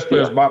are the best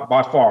players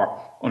by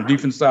far on the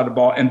defense side of the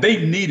ball. And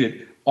they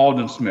needed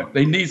Alden Smith.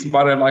 They need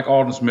somebody like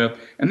Alden Smith.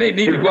 And they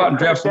need to go out and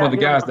draft some other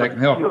guys that can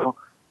help them.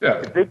 Yeah.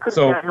 If they could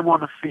have had him on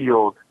the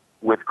field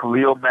with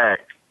Khalil Mack.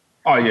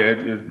 Oh, yeah.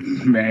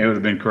 Man, it would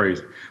have been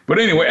crazy. But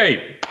anyway,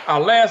 hey, our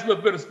last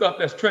little bit of stuff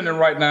that's trending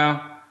right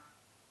now,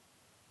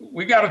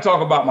 we got to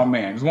talk about my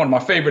man. He's one of my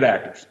favorite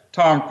actors,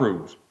 Tom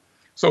Cruise.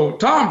 So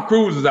Tom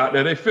Cruise is out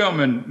there. They're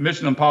filming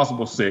Mission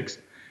Impossible 6,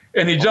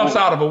 and he jumps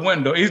out of a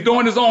window. He's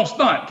doing his own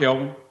stunt,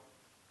 Kelvin.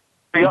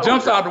 He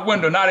jumps out the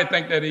window. Now they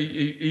think that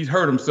he's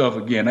hurt himself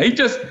again.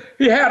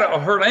 He had a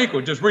hurt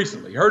ankle just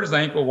recently. He hurt his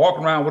ankle,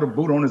 walking around with a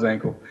boot on his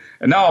ankle.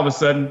 And now all of a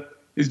sudden,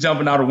 he's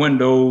jumping out of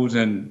windows,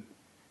 and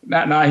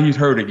now he's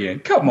hurt again.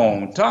 Come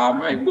on,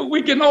 Tom. Hey,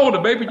 we getting older,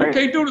 baby. You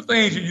can't do the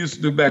things you used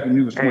to do back when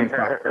you was 25.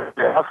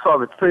 I saw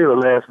the trailer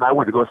last night. I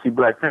went to go see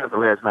Black Panther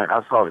last night.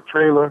 I saw the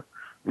trailer.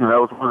 That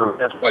was one of the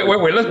best.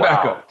 Wait. Let's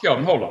back up.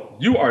 Kelvin, hold on.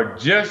 You were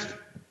just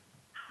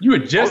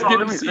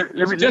going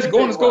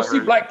to go see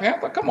Black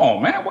Panther? Come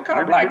on, man. What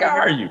kind of black guy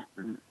are you?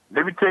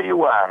 Let me tell you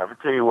why.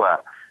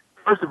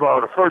 First of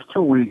all, the first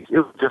 2 weeks, it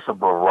was just a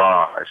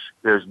barrage.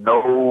 There's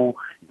no,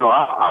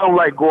 I don't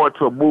like going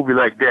to a movie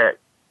like that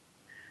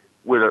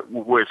where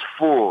it's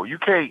full. You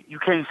can't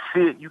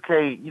sit, you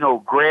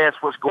can't, grasp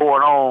what's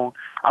going on.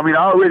 I mean,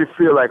 I already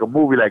feel like a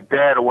movie like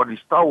that or one of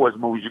these Star Wars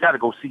movies, you got to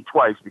go see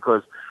twice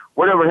because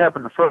whatever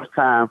happened the first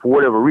time, for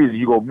whatever reason,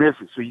 you're going to miss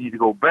it. So you need to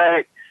go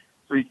back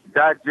so you can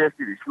digest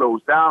it. It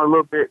slows down a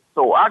little bit.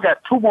 So I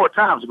got 2 more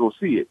times to go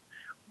see it.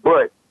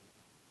 But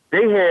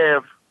they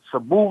have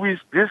some movies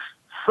this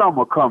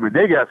summer coming.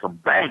 They got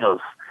some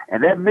bangers.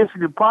 And that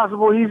Mission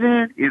Impossible he's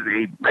in is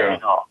a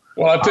banger.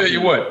 Well, I'll tell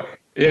you what.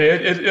 Yeah,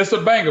 it's a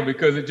banger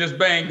because it just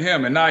banged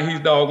him, and now he's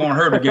doggone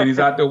hurt again. He's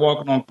out there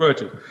walking on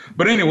crutches.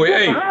 But anyway,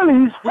 hey.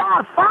 Hurlie, he's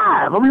 5'5".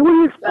 I mean, what do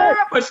you expect?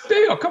 Yeah, but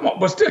still, come on.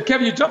 But still,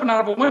 Kevin, you're jumping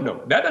out of a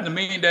window. That doesn't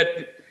mean that,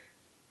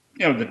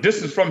 the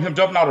distance from him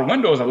jumping out of a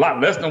window is a lot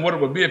less than what it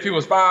would be if he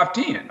was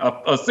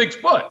 5'10", or 6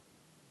 foot.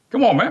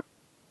 Come on, man.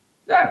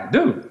 Yeah,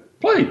 dude,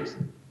 please.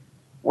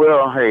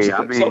 Well, hey,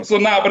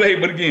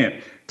 but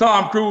again,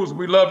 Tom Cruise,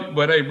 we love you,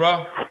 but hey,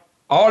 bro,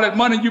 all that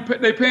money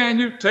they paying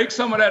you, take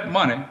some of that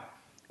money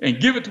and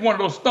give it to one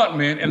of those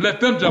stuntmen and let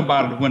them jump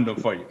out of the window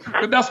for you.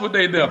 Because that's what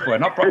they're there for.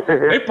 And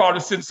they probably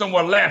sitting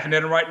somewhere laughing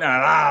at him right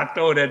now. I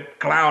throw that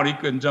clown, he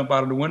couldn't jump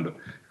out of the window.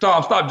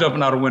 Tom, stop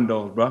jumping out of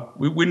windows, bro.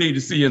 We need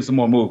to see you in some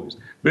more movies.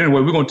 But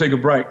anyway, we're going to take a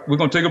break. We'll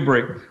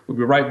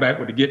be right back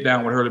with the Get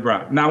Down with Hurlie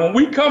Brown. Now, when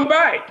we come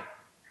back,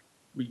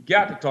 we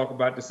got to talk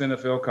about this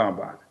NFL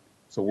Combine.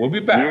 So we'll be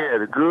back. Yeah,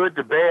 the good,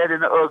 the bad,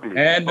 and the ugly.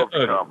 And the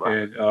ugly.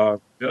 And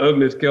the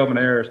ugly is Kelvin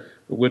Harris.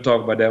 But we'll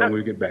talk about that when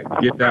we get back.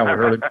 Get Down with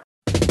Hurlie.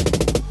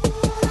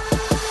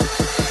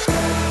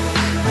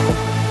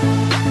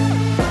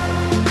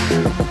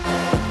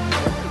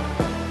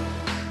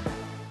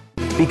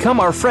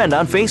 Become our friend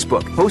on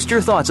Facebook. Post your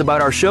thoughts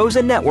about our shows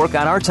and network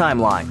on our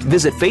timeline.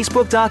 Visit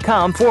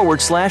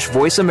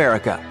facebook.com/Voice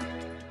America.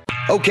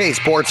 Okay,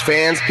 sports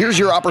fans, here's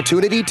your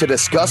opportunity to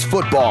discuss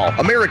football,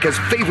 America's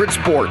favorite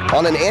sport.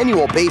 On an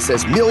annual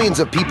basis, millions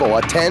of people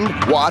attend,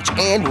 watch,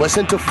 and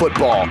listen to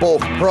football,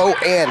 both pro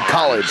and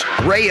college.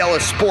 Ray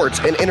Ellis Sports,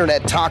 an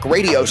internet talk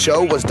radio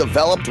show, was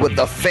developed with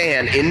the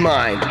fan in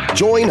mind.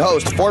 Join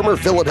host, former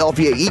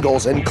Philadelphia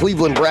Eagles and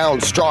Cleveland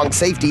Browns strong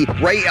safety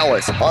Ray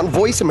Ellis on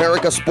Voice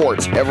America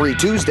Sports every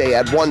Tuesday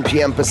at 1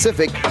 p.m.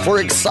 Pacific for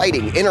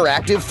exciting,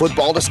 interactive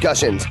football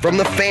discussions from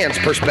the fans'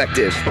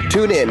 perspective.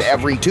 Tune in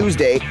every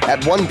Tuesday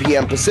at 1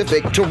 p.m.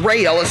 Pacific to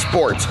Ray Ellis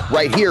Sports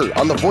right here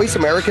on the Voice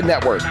America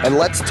Network, and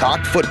let's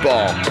talk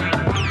football.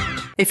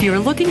 If you're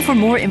looking for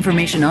more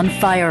information on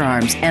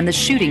firearms and the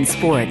shooting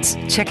sports,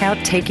 check out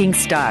Taking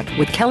Stock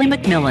with Kelly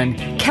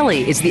McMillan.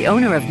 Kelly is the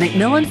owner of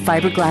McMillan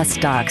Fiberglass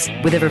Stocks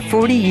with over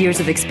 40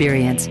 years of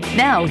experience.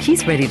 Now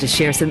he's ready to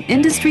share some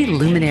industry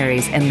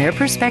luminaries and their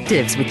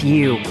perspectives with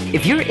you.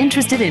 If you're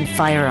interested in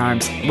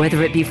firearms,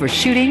 whether it be for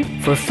shooting,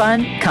 for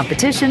fun,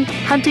 competition,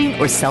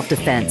 hunting, or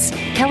self-defense,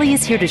 Kelly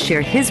is here to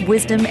share his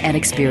wisdom and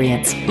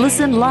experience.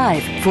 Listen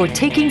live for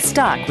Taking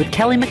Stock with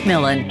Kelly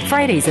McMillan,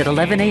 Fridays at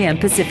 11 a.m.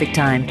 Pacific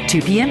Time,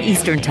 2 p.m.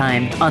 Eastern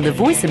Time on the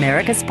Voice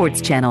America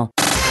Sports Channel.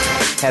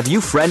 Have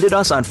you friended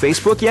us on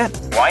Facebook yet?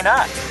 Why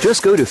not?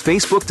 Just go to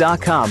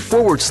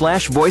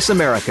facebook.com/Voice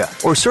America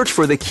or search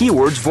for the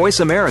keywords Voice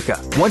America.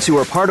 Once you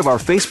are part of our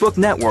Facebook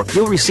network,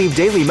 you'll receive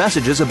daily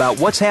messages about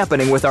what's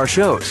happening with our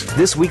shows,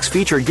 this week's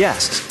featured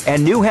guests,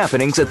 and new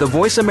happenings at the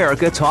Voice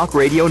America Talk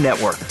Radio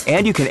Network.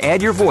 And you can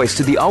add your voice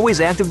to the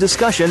always active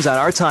discussions on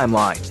our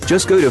timeline.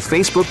 Just go to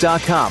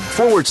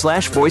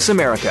facebook.com/Voice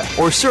America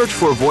or search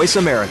for Voice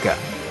America.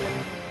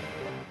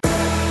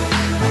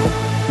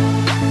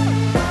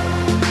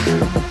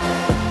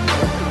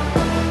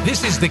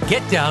 This is the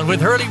Get Down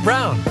with Hurlie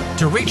Brown.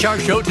 To reach our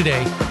show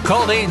today,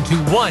 call in to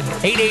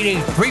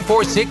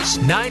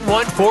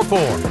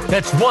 1-888-346-9144.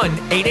 That's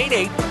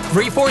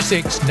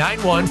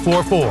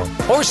 1-888-346-9144.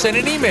 Or send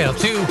an email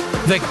to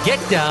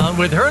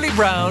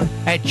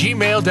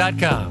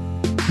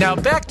thegetdownwithhurliebrown@gmail.com. Now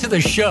back to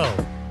the show.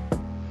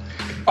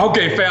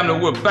 Okay, family,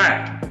 we're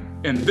back.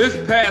 And this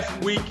past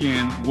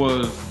weekend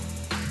was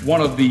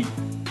one of the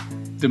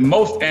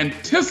most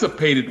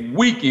anticipated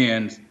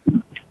weekends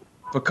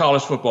for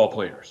college football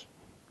players.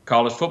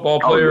 College football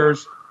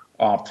players,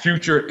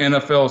 future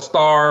NFL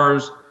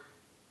stars,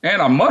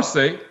 and I must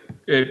say,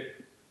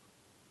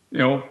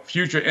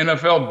 future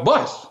NFL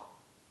busts.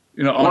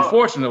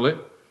 Unfortunately,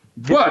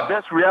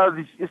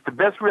 it's the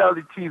best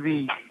reality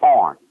TV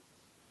on.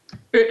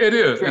 It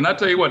is, and I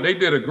tell you what, they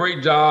did a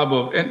great job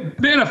of, and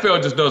the NFL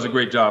just does a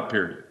great job.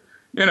 Period.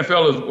 The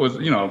NFL was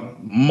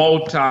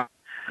multi.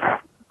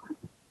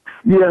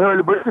 Yeah,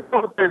 Hurlie, but it's a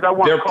couple things I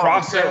want their to call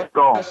process.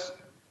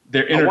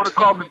 They're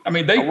entertaining.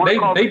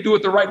 They do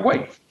it the right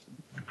way.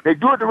 They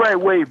do it the right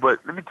way, but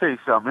let me tell you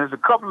something. There's a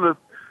couple of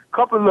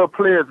little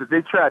players that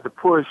they tried to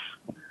push.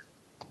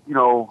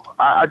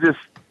 I just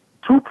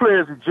two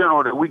players in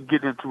general that we can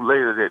get into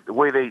later. That the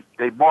way they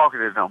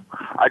marketed them,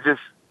 it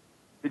just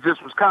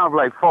was kind of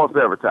like false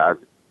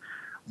advertising.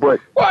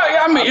 But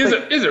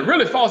is it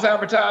really false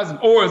advertising,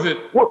 or is it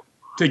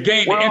to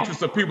gain the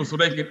interest of people so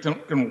they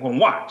can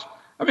watch?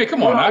 I mean,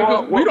 come on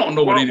now, we don't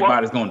know what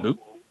anybody's going to do.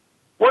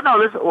 Well, no,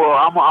 listen. Well,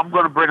 I'm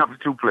going to bring up the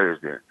two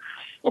players there.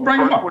 Well, bring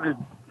them up.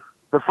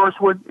 The first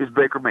one is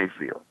Baker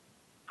Mayfield.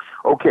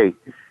 Okay.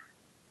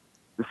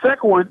 The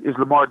second one is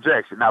Lamar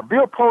Jackson. Now,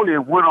 Bill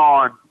Polian went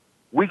on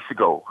weeks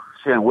ago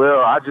saying, well,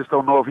 I just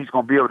don't know if he's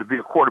going to be able to be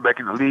a quarterback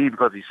in the league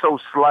because he's so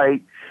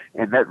slight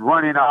and that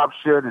running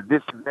option and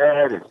this and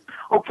that.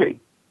 Okay.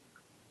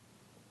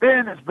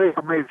 Then it's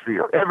Baker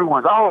Mayfield.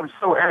 Everyone's always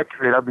so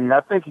accurate. I mean,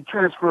 I think he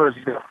transfers.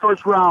 He's got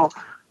first-round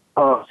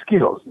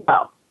skills.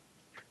 Now,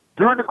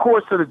 during the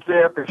course of the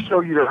draft, they show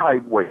you their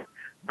height and weight.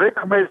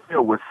 Baker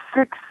Mayfield was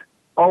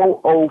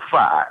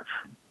 6'005",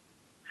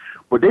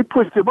 but they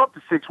pushed him up to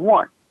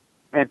 6'1"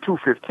 and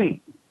 215.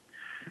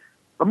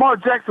 Lamar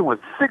Jackson was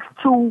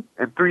 6'2"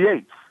 and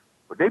 3/8",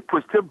 but they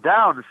pushed him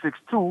down to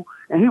 6'2",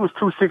 and he was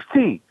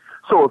 216.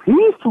 So if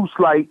he's too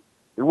slight,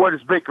 then what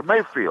is Baker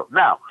Mayfield?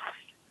 Now,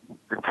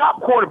 the top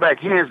quarterback,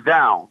 hands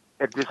down,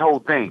 at this whole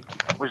thing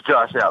was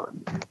Josh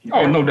Allen.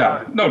 No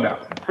doubt.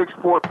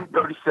 6'4",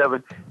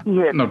 237. He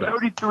had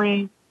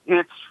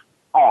 33-inch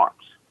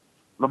arms.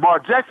 Lamar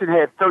Jackson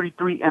had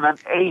 33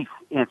 1/8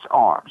 inch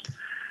arms.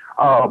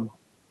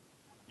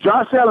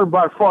 Josh Allen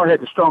by far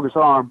had the strongest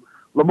arm.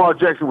 Lamar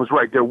Jackson was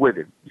right there with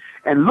him.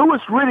 And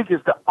Louis Riddick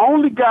is the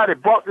only guy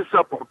that brought this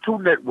up on two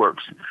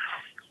networks.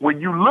 When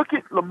you look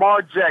at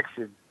Lamar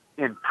Jackson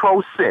in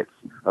pro sets,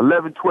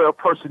 11-12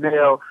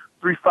 personnel,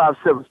 3-5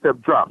 7-step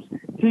drops,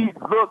 he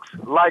looks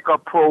like a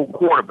pro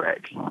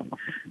quarterback.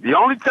 The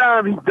only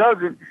time he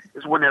doesn't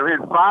is when they're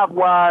in 5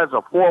 wides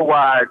or 4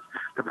 wides.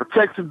 The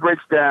protection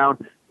breaks down,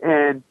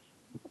 and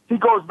he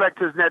goes back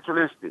to his natural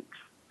instincts.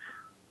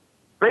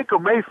 Baker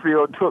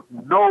Mayfield took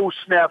no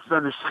snaps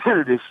under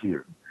center this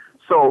year.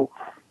 So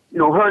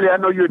Hurlie, I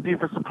know you're a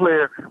defensive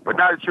player, but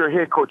now that you're a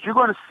head coach, you're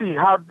going to see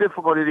how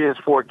difficult it is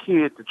for a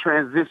kid to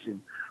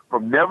transition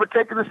from never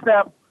taking a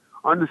snap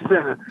on the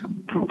center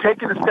to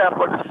taking a snap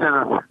on the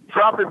center,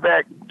 dropping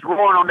back,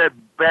 throwing on that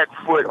back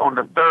foot on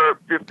the third,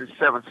 fifth, and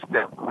seventh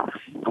step.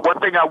 The one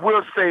thing I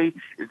will say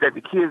is that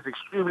the kid is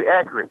extremely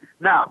accurate.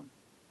 Now,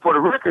 for the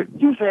record,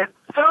 he had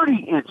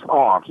 30-inch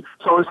arms.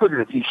 So it's looking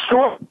at he's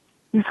short,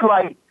 he's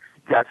light,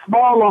 got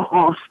small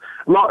arms,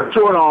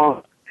 short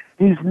arms.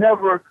 He's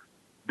never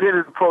been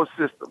in the pro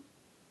system.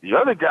 The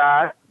other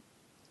guy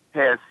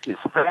is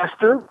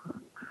faster,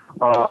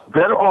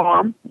 better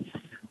arm,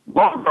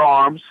 longer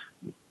arms,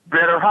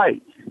 better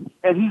height.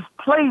 And he's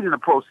played in the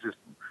pro system.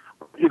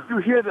 If you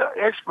hear the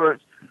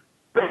experts,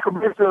 Baker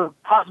Mayfield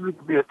possibly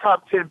could be a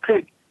top 10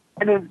 pick.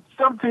 And then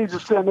some teams are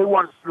saying they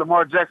want to see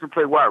Lamar Jackson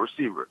play wide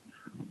receiver.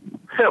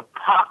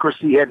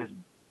 Hypocrisy at his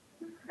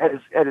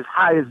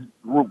highest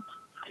roots.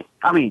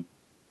 I mean,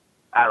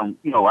 I don't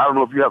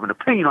know if you have an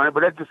opinion on it,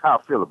 but that's just how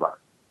I feel about it.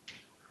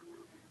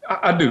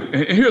 I do.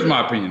 And here's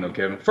my opinion, though,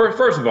 Kevin.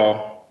 First of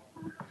all,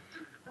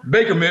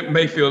 Baker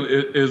Mayfield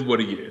is what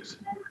he is.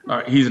 All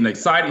right, he's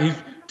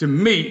to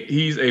me,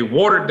 he's a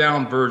watered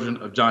down version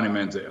of Johnny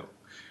Manziel.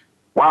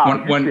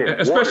 Wow.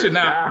 Especially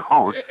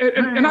now.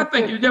 And I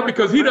think,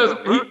 because he doesn't,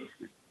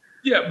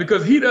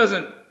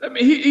 I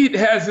mean, he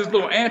has his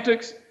little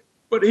antics,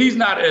 but he's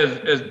not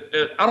as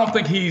I don't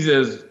think he's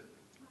as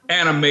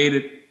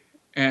animated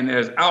and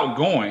as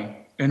outgoing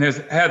and has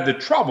had the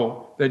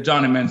trouble that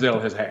Johnny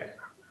Manziel has had.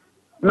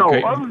 No,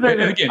 okay? other than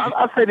that, again,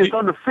 I say this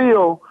on the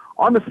field.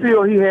 On the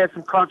field, he had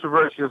some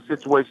controversial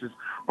situations,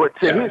 but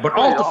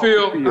off the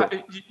field,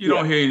 you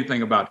don't hear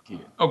anything about the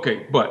kid.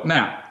 Okay, but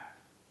now,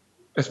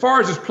 as far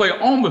as his play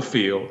on the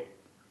field,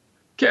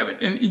 Kevin,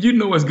 and you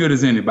know as good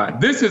as anybody,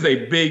 this is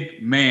a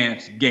big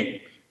man's game.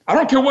 I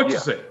don't care what you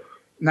say.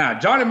 Now,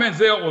 Johnny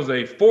Manziel was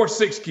a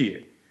 4'6"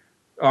 kid.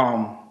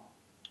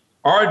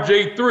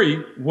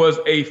 RJ3 was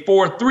a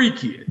 4'3"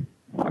 kid.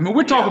 I mean,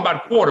 we're talking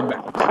about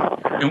quarterbacks.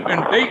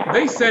 And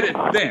they said it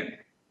then.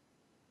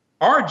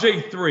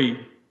 RJ3,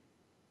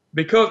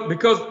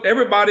 because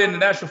everybody in the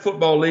National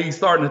Football League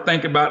starting to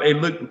think about, hey,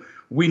 look,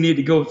 we need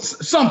to go.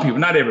 Some people,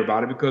 not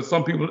everybody, because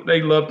some people,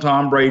 they love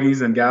Tom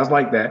Brady's and guys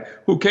like that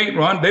who can't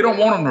run. They don't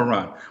want them to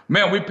run.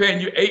 Man, we're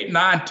paying you $8,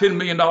 $9, $10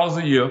 million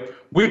a year.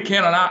 We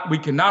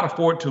cannot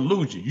afford to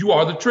lose you. You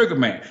are the trigger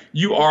man.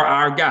 You are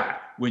our guy.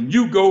 When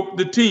you go,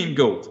 the team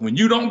goes. When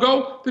you don't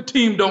go, the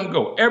team don't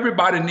go.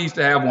 Everybody needs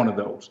to have one of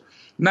those.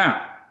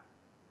 Now,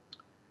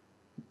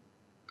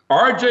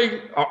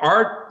 RG3,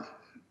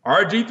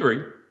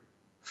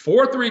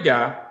 4'3"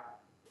 guy,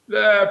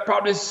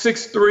 probably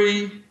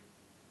 6'3",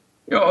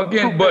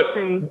 again, but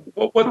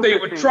what they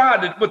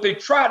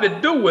tried to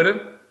do with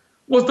him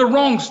was the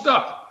wrong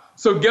stuff.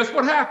 So guess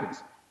what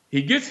happens?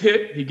 He gets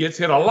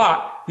hit a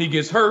lot, he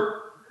gets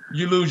hurt,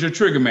 you lose your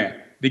trigger man.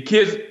 The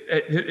kid's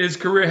his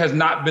career has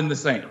not been the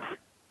same.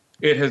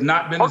 It has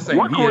not been the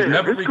same. He has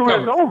never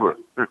recovered.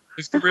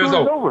 His career is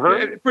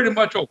over. Pretty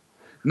much over.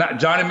 Now,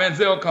 Johnny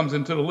Manziel comes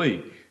into the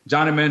league.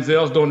 Johnny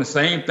Manziel's doing the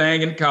same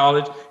thing in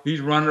college.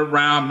 He's running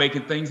around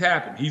making things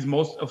happen. He's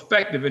most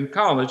effective in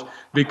college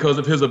because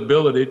of his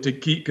ability to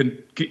keep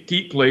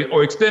plays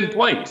or extend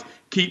plays,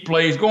 keep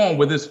plays going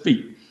with his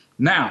feet.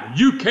 Now,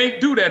 you can't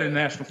do that in the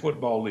National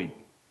Football League.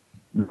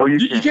 No,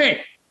 you can't.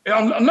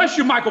 Unless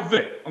you're Michael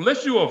Vick.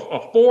 Unless you're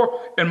a 4.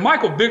 And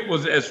Michael Vick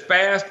was as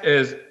fast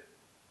as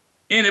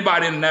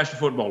anybody in the National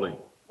Football League.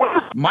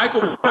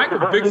 Michael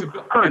Vick's,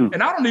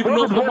 and I don't even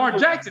know if Lamar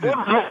Jackson is.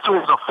 Vick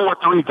was a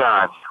 4'3"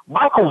 guy.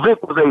 Michael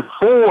Vick was a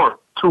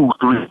 4'2",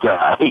 3"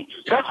 guy.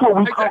 That's what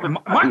we talking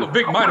about. Michael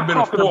Vick might have been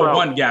a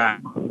 4'1" guy.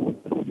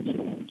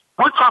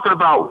 We're talking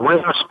about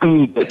rare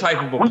speed. That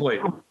type of a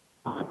player.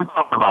 We're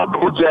talking about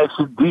Bo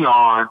Jackson,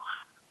 Deion,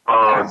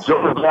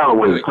 Joe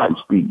Galloway type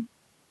speed.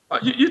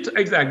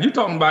 Exactly. You're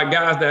talking about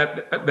guys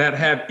that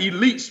have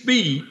elite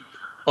speed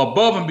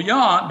above and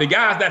beyond the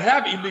guys that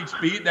have elite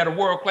speed that are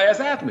world-class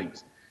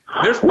athletes.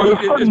 Their speed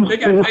they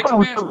got next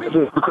man speed.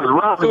 Because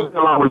Roger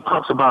always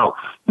talks about,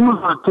 he was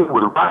on a team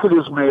with Rocket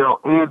Ismail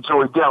and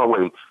Joey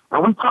Galloway.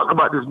 And we talked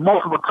about this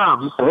multiple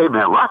times. He said, hey,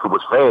 man, Rocket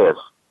was fast.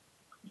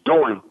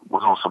 Joey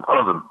was on some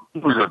other, he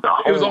was at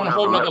the It was on a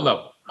whole nother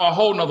level. A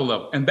whole nother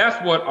level. And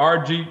that's what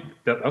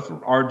that's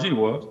what RG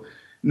was.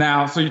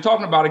 Now, so you're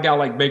talking about a guy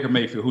like Baker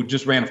Mayfield who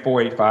just ran a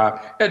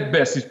 4.85. At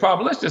best, he's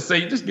probably, let's just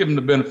say, just give him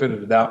the benefit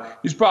of the doubt,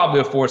 he's probably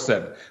a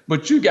 4.7.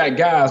 But you got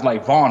guys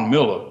like Von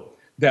Miller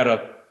that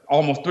are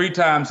almost 3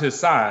 times his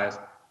size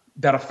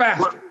that are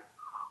faster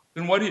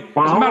than what he. As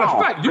a matter of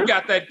fact, you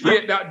got that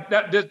kid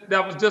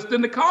that was just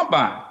in the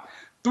combine,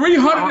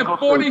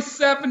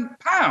 347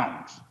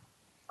 pounds.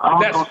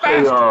 That's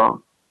faster.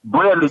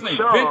 Bradley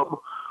Chubb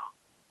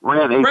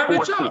ran a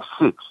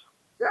 4.66.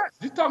 Yes,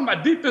 you're talking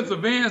about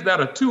defensive ends that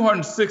are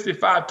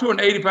 265,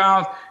 280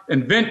 pounds,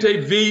 and Vente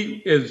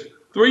V is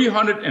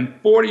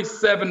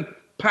 347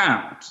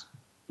 pounds.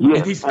 Yes,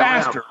 and he's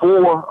faster.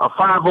 A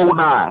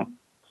 509.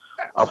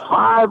 A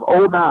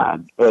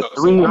 509 at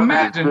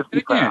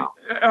 350 pounds.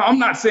 I'm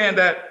not saying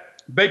that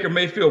Baker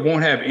Mayfield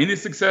won't have any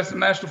success in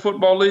the National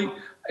Football League,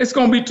 it's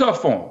going to be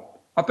tough for him.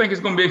 I think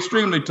it's going to be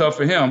extremely tough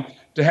for him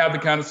to have the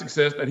kind of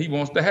success that he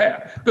wants to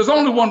have. There's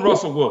only one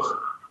Russell Wilson.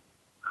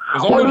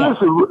 There's only one.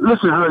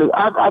 Listen, Hurlie,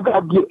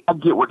 I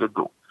get what they're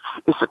doing.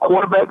 It's a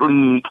quarterback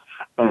league,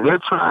 and they're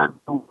trying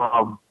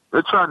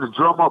to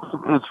drum up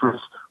some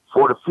interest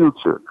for the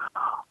future.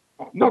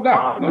 No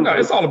doubt.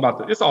 It's all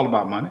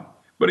about money.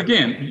 But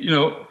again,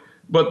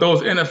 but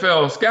those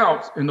NFL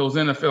scouts and those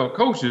NFL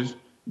coaches,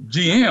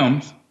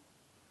 GMs,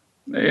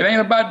 it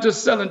ain't about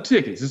just selling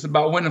tickets. It's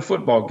about winning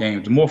football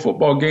games. The more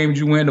football games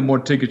you win, the more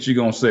tickets you're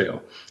going to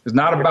sell. It's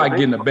not about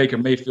getting a Baker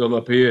Mayfield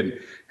up here and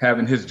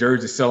having his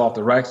jersey sell off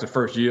the racks the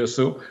first year or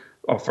so.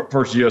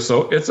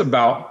 It's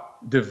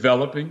about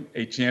developing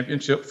a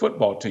championship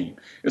football team.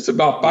 It's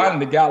about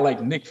finding a guy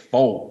like Nick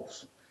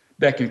Foles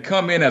that can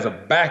come in as a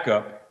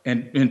backup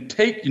and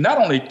take you, not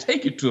only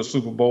take you to a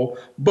Super Bowl,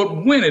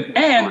 but win it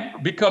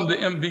and become the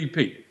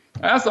MVP.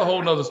 That's a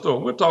whole nother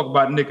story. We'll talk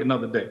about Nick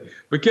another day.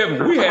 But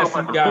Kevin, we had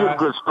some guys.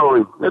 Good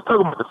story. Let's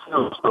talk about the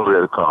field story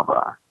of the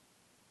combine.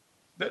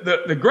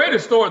 The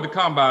greatest story of the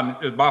combine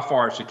is by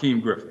far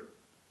Shaquem Griffin.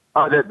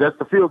 Oh, that's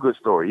the feel good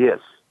story. Yes.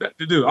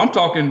 Dude, I'm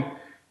talking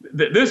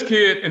this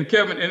kid and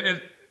Kevin,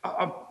 and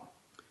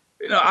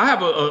I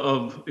have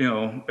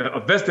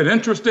a vested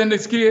interest in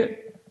this kid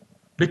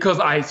because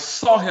I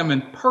saw him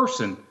in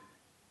person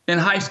in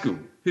high school.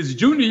 His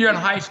junior year in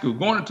high school,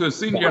 going into his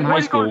senior year in high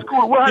school.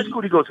 What high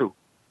school did he go to?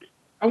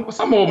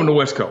 Somewhere over on the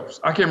West Coast.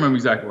 I can't remember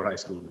exactly what high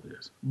school it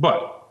is.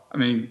 But, I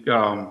mean,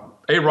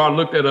 A-Rod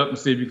looked that up and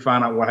see if you can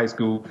find out what high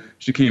school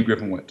Shaquem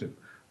Griffin went to.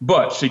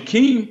 But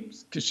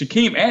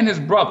Shaquem and his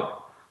brother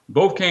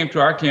both came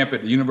to our camp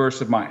at the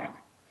University of Miami.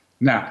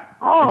 Now,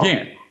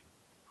 again,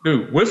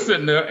 dude, we're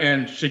sitting there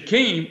and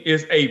Shaquem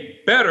is a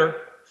better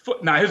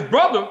foot. Now, his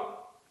brother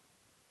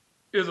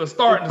is a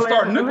starting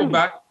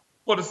nickelback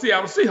for the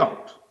Seattle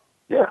Seahawks.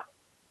 Yeah.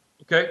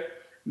 Okay.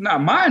 Now,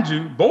 mind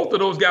you, both of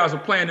those guys are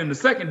playing in the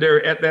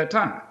secondary at that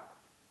time.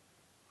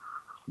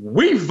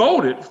 We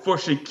voted for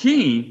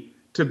Shaquem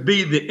to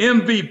be the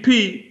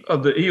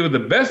MVP he was the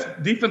best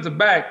defensive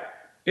back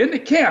in the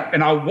camp.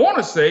 And I want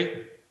to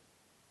say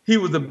he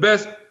was the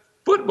best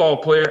football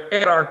player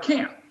at our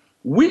camp.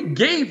 We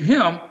gave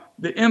him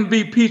the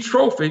MVP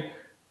trophy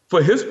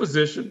for his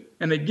position.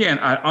 And again,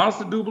 I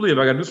honestly do believe,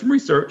 I got to do some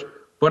research,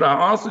 but I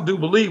honestly do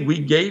believe we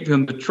gave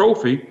him the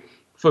trophy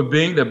for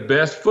being the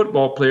best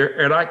football player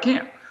at our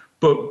camp.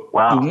 But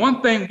the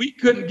one thing we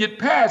couldn't get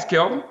past,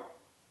 Kelvin,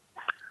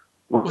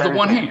 was the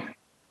one hand.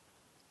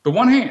 The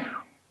one hand.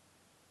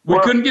 We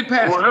couldn't get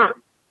past it.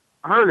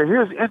 Hurlie,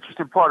 here's the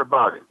interesting part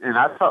about it, and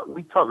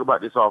we talked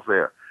about this off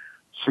air.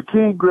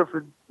 Shaquem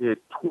Griffin did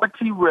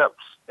 20 reps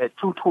at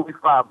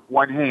 225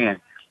 one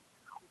hand.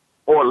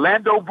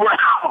 Orlando Brown,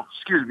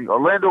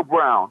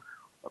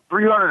 a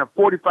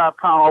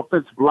 345-pound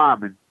offensive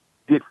lineman,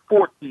 did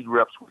 14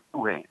 reps with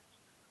two hands.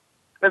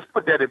 Let's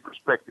put that in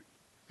perspective.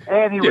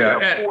 And he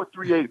ran a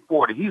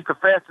 4.3840. He's the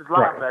fastest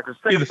linebacker.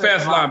 He's the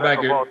fastest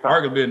linebacker,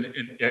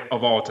 arguably,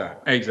 of all time.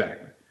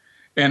 Exactly.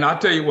 And I'll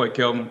tell you what,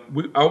 Kelvin,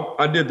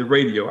 I did the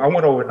radio. I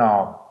went over and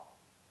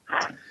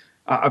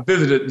I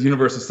visited the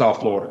University of South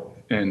Florida.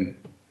 And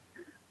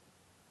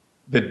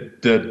I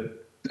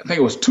think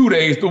it was 2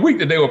 days, the week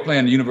that they were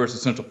playing the University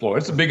of Central Florida.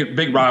 It's a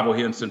big rival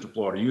here in Central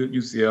Florida,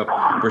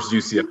 UCF versus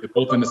UCF. They're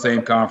both in the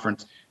same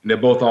conference, and they're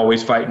both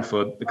always fighting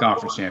for the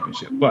conference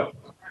championship.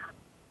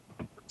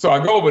 So I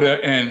go over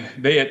there, and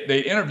they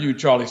interviewed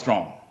Charlie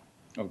Strong,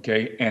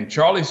 okay? And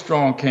Charlie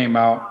Strong came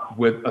out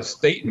with a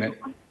statement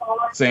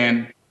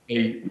saying,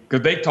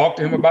 because they talked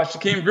to him about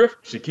Shaquem Griffin.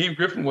 Shaquem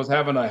Griffin was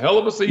having a hell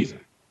of a season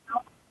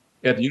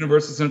at the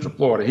University of Central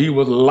Florida. He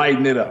was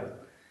lighting it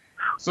up.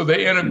 So in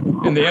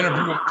the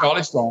interview with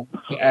Charlie Strong,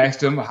 they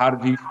asked him what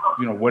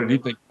did he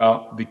think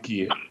about the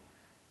kid?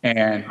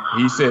 And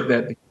he said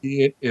that the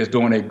kid is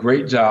doing a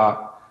great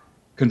job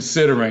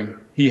considering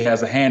he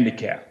has a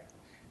handicap.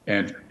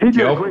 And he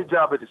did a great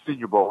job at the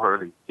Senior Bowl,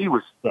 Hurlie. He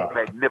was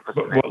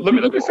magnificent. But let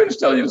me finish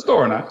telling you the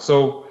story now.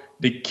 So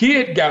the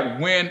kid got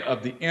wind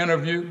of the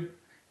interview.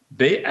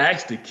 They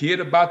asked the kid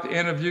about the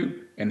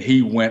interview, and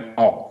he went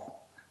off.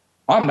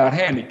 I'm not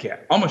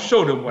handicapped. I'm going to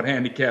show them what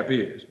handicap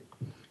is.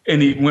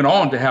 And he went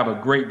on to have a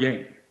great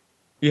game.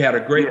 He had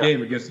a great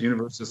game against the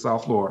University of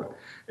South Florida.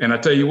 And I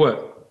tell you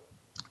what,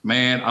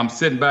 man, I'm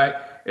sitting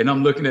back, and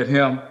I'm looking at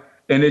him,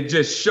 and it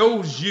just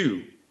shows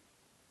you,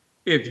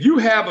 if you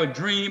have a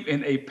dream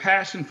and a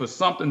passion for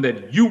something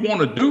that you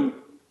want to do,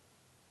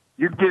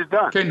 you get it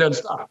done. Can't nothing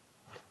stop.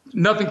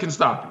 Nothing can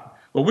stop you.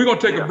 But we're going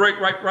to take a break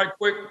right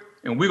quick,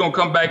 and we're going to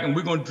come back and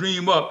we're going to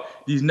dream up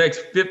these next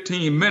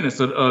 15 minutes,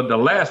 the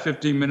last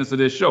 15 minutes of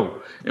this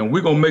show. And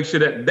we're going to make sure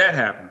that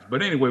happens.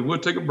 But anyway, we'll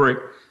take a break.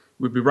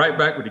 We'll be right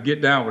back with the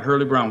Get Down with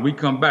Hurlie Brown. We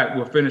come back,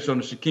 we'll finish on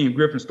the Shaquem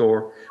Griffin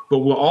story, but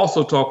we'll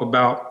also talk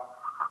about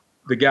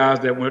the guys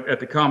that went at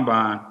the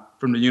Combine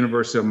from the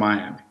University of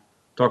Miami.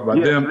 Talk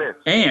about them,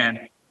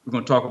 and we're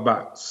going to talk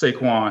about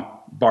Saquon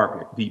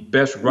Barkley, the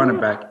best running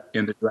back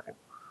in the draft.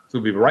 So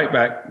we'll be right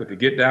back with the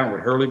Get Down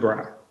with Hurlie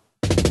Brown.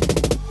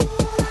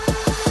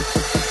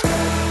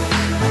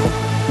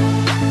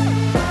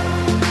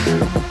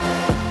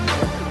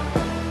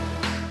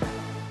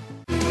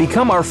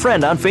 Become our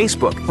friend on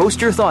Facebook. Post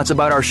your thoughts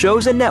about our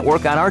shows and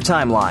network on our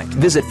timeline.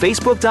 Visit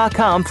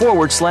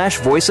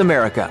Facebook.com/Voice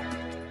America.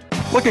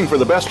 Looking for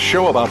the best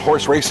show about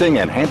horse racing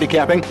and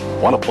handicapping?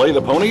 Want to play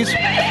the ponies?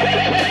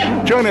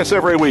 Join us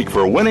every week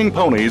for Winning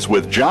Ponies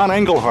with John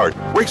Englehart,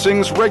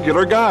 racing's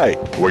regular guy,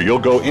 where you'll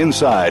go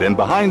inside and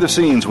behind the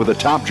scenes with the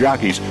top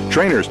jockeys,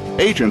 trainers,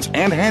 agents,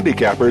 and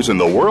handicappers in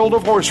the world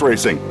of horse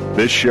racing.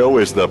 This show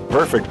is the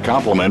perfect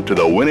complement to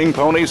the Winning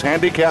Ponies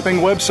handicapping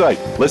website.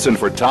 Listen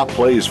for top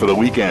plays for the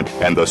weekend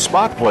and the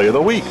spot play of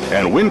the week,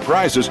 and win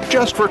prizes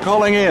just for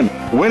calling in.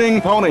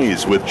 Winning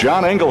Ponies with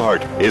John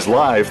Englehart is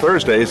live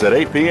Thursdays at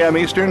 8 p.m.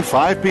 Eastern,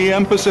 5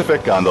 p.m.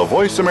 Pacific on the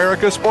Voice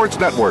America Sports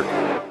Network.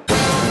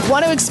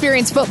 Want to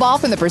experience football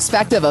from the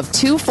perspective of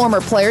two former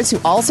players who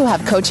also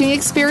have coaching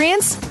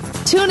experience?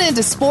 Tune in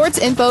to Sports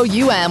Info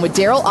UM with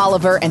Daryl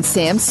Oliver and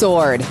Sam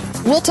Sword.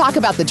 We'll talk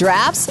about the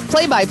drafts,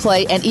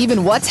 play-by-play, and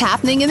even what's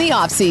happening in the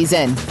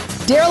offseason.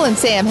 Daryl and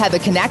Sam have the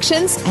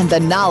connections and the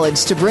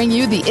knowledge to bring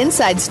you the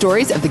inside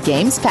stories of the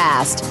game's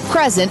past,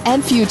 present,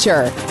 and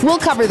future. We'll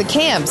cover the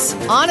camps,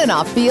 on and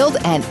off field,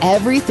 and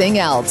everything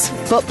else,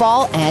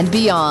 football and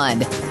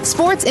beyond.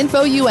 Sports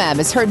Info UM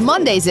is heard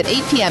Mondays at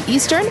 8 p.m.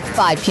 Eastern,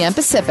 5 p.m.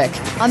 Pacific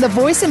on the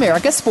Voice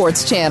America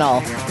Sports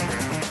Channel.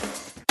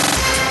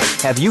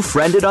 Have you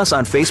friended us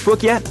on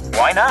Facebook yet?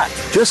 Why not?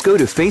 Just go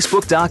to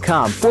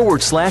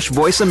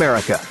Facebook.com/Voice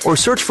America or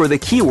search for the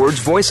keywords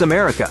Voice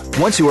America.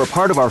 Once you are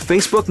part of our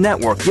Facebook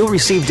network, you'll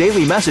receive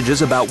daily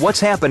messages about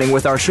what's happening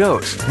with our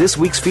shows, this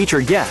week's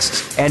featured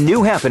guests, and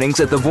new happenings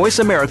at the Voice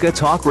America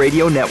Talk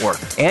Radio Network.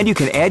 And you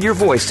can add your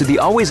voice to the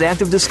always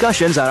active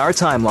discussions on our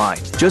timeline.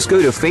 Just go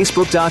to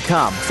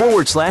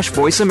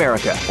Facebook.com/Voice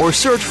America or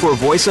search for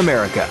Voice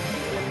America.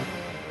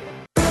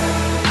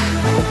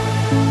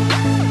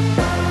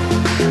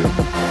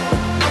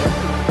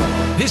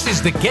 This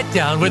is the Get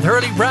Down with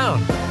Hurlie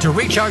Brown. To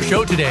reach our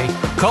show today,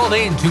 call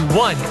in to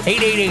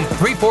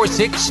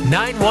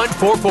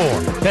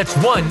 1-888-346-9144. That's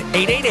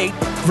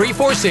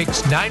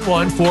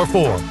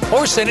 1-888-346-9144.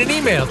 Or send an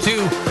email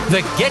to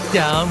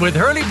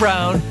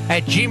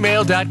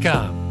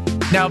thegetdownwithhurliebrown@gmail.com.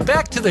 Now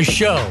back to the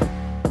show.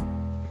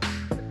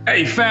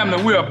 Hey,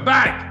 family, we are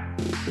back.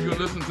 You're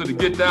listening to the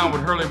Get Down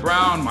with Hurlie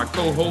Brown, my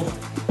co-host,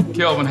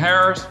 Kelvin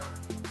Harris.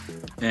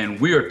 And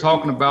we are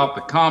talking about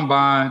the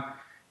Combine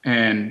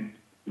and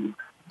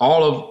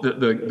all of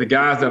the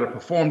guys that have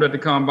performed at the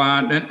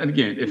Combine. And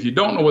again, if you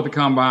don't know what the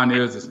Combine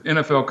is, it's an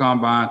NFL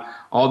Combine.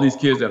 All these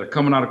kids that are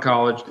coming out of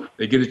college,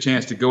 they get a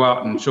chance to go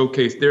out and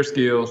showcase their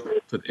skills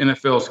to the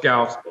NFL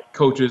scouts,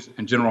 coaches,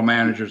 and general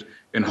managers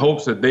in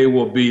hopes that they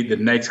will be the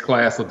next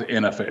class of the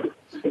NFL.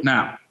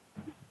 Now,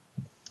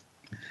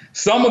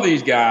 some of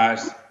these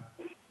guys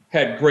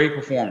had great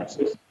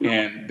performances.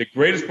 And the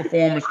greatest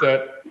performance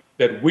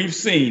that we've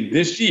seen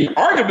this year,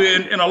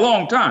 arguably in a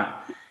long time,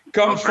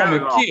 comes from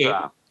a kid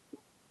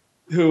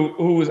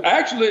who is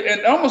actually,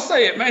 and I'm going to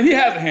say it, man, he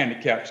has a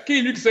handicap.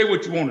 Kid, you can say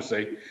what you want to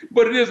say,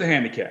 but it is a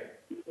handicap.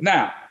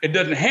 Now, it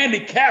doesn't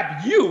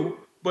handicap you,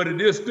 but it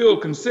is still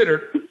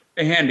considered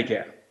a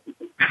handicap.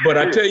 But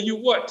I tell you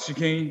what,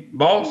 Shaquem,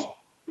 boss,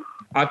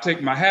 I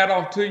take my hat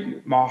off to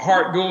you. My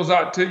heart goes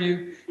out to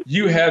you.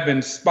 You have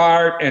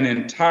inspired an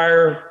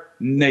entire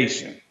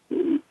nation.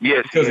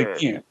 Yes, because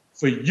again,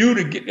 for you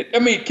to get, I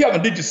mean,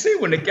 Kevin, did you see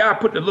when the guy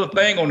put the little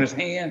thing on his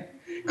hand?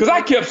 Because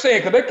they kept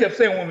saying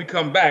when we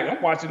come back,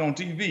 I'm watching on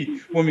TV,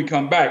 when we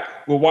come back,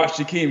 we'll watch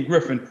Shaquem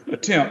Griffin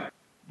attempt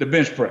the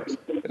bench press.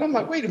 And I'm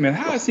like, wait a minute,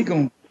 how is he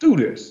going to do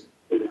this?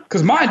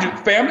 Because mind you,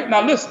 family,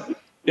 now listen,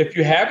 if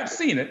you haven't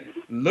seen it,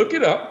 look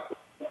it up.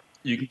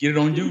 You can get it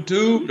on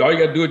YouTube. All you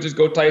got to do is just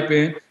go type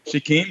in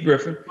Shaquem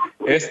Griffin,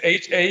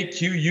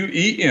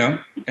 Shaquem,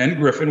 and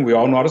Griffin. We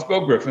all know how to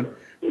spell Griffin.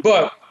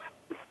 But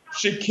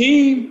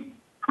Shaquem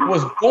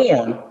was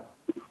born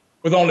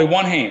with only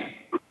one hand.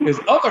 His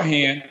other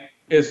hand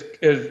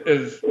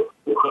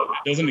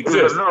doesn't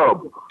exist.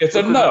 It's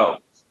a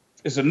nub.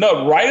 It's a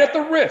nub right at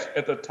the wrist,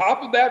 at the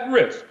top of that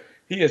wrist.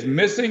 He is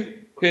missing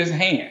his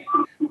hand.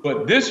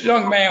 But this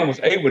young man was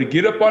able to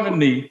get up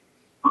underneath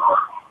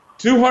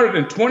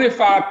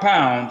 225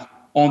 pounds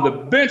on the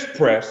bench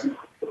press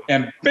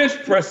and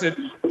bench press it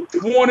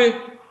 20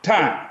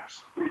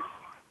 times.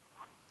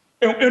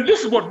 And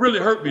this is what really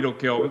hurt me, though,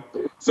 Kelvin.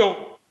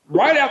 So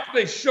right after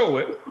they show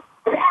it,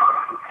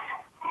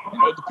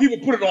 the people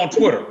put it on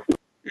Twitter.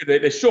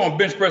 They show him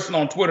bench pressing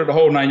on Twitter the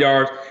whole 9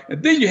 yards.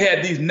 And then you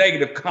had these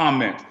negative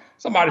comments.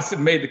 Somebody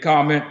made the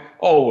comment,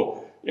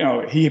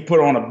 he put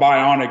on a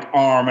bionic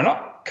arm. And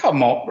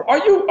come on,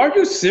 are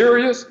you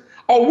serious?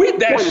 Are we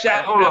that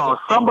shallow? Hold on.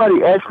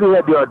 Somebody actually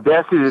had the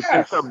audacity to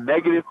say something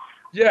negative.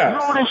 Yeah. You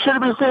know what they should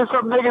have been saying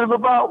something negative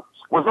about?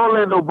 Was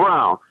Orlando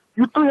Brown.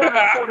 You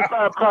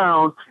 345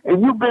 pounds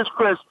and you bench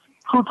press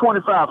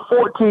 225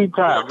 14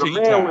 times. The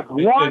man with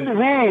one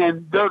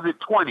hand does it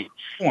 20.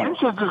 You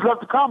should have just left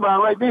the combine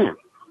right then.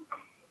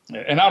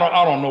 And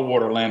I don't know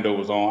what Orlando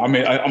was on. I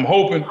mean, I'm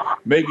hoping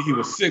maybe he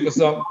was sick or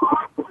something.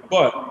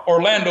 But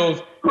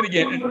Orlando's, and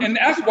again, and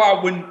that's why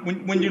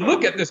when you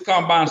look at this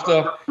combine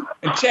stuff,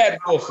 and Chad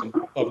Wilson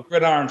of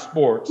Gridiron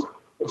Sports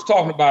was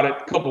talking about it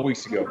a couple of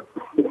weeks ago.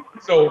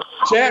 So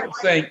Chad was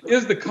saying,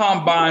 is the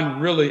combine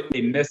really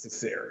a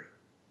necessary?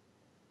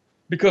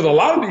 Because a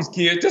lot of these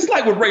kids, just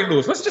like with Ray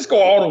Lewis, let's just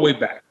go all the way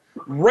back.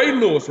 Ray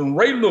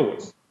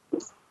Lewis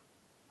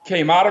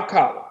came out of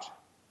college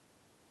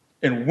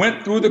and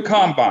went through the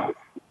combine.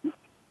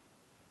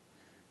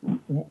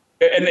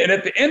 And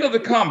at the end of the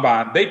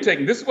combine, this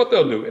is what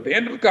they'll do. At the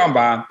end of the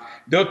combine,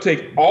 they'll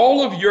take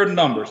all of your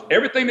numbers,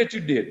 everything that you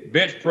did,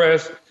 bench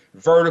press,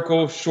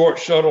 vertical, short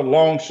shuttle,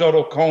 long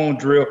shuttle, cone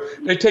drill.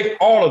 They take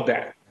all of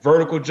that,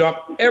 vertical jump,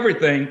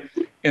 everything,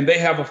 and they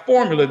have a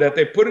formula that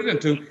they put it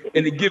into,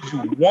 and it gives you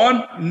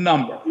one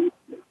number.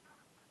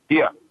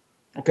 Yeah.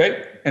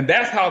 Okay? And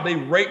that's how they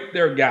rate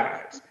their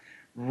guys.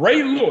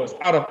 Ray Lewis,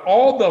 out of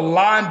all the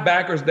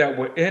linebackers that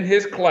were in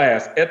his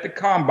class at the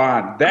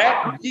combine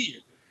that year,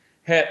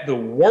 had the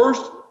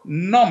worst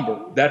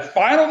number. That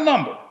final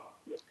number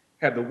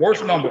had the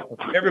worst number of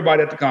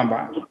everybody at the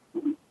combine.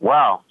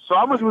 Wow. So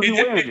how much was he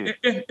weighing?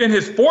 In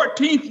his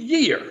 14th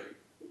year,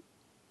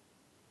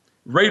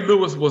 Ray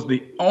Lewis was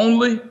the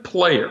only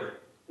player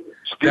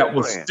that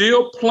was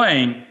still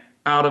playing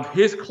out of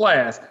his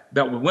class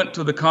that went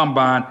to the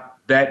combine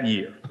that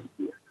year.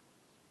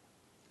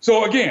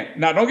 So again,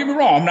 now don't get me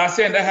wrong. I'm not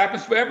saying that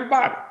happens for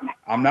everybody.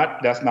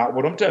 That's not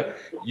what I'm telling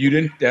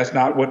you. That's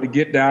not what the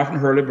Get Down from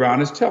Hurlie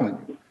Brown is telling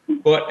you.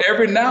 But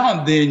every now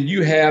and then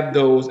you have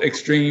those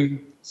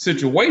extreme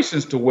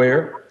situations to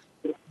where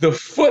the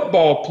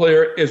football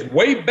player is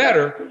way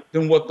better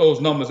than what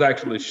those numbers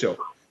actually show.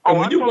 And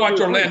when you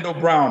watch Orlando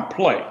Brown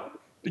play,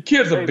 the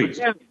kid's a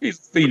beast. He's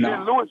a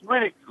phenom.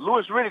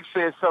 Louis Riddick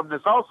says something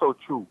that's also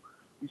true.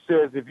 He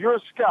says if you're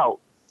a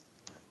scout,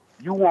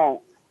 you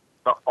want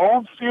the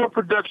on-field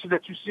production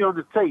that you see on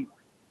the tape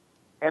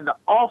and the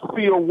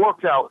off-field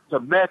workout to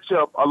match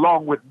up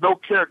along with no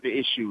character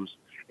issues.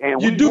 And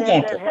we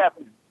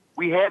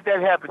had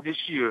that happen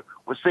this year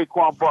with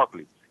Saquon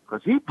Barkley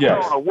because he put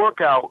on a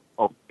workout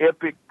of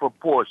epic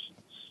proportions.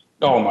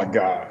 Oh, my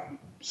God.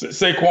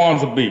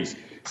 Saquon's a beast.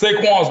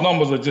 Saquon's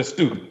numbers are just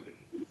stupid.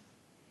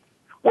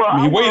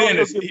 Well, he weighed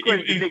in.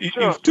 He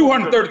was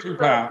 233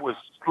 pounds. Was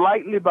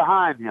slightly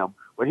behind him,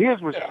 but his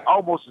was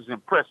almost as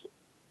impressive.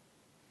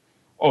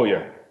 Oh,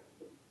 yeah.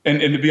 And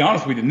to be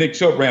honest with you, Nick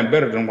Chubb ran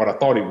better than what I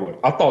thought he would.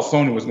 I thought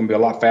Sony was going to be a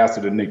lot faster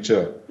than Nick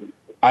Chubb.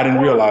 I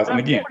didn't realize. And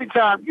again, 40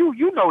 time,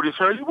 you know this,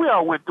 Hurlie. We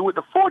all went through it.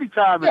 The 40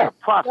 time is a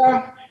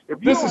process.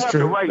 If you don't have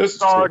the right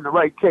start and the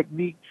right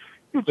technique,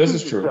 you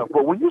choose yourself.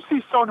 But when you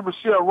see Sony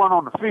Michel run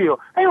on the field,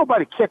 ain't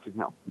nobody catching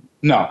him.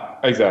 No,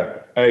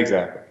 exactly.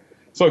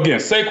 So again,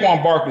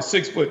 Saquon Barkley,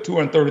 6 foot,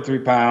 233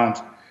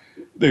 pounds.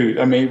 Dude,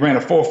 I mean, he ran a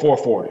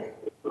 4.40.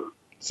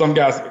 Some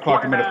guys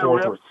clocked him at a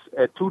 4.3.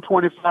 At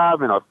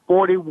 225 and a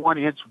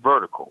 41-inch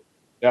vertical.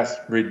 That's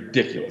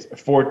ridiculous. A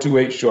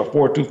 4.28 short,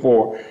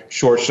 4.24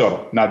 short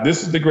shuttle. Now,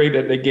 this is the grade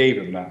that they gave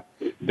him now.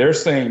 They're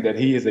saying that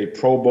he is a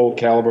Pro Bowl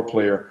caliber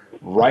player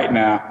right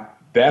now.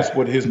 That's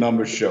what his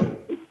numbers show.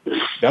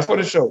 That's what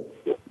it showed.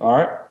 All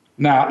right?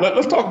 Now,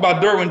 let's talk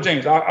about Derwin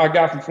James, our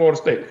guy from Florida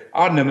State,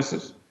 our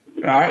nemesis,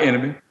 our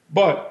enemy.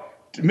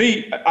 But to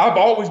me, I've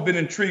always been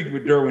intrigued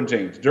with Derwin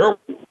James.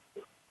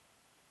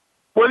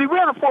 Well, he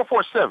ran a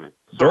 4.47.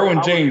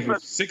 Derwin James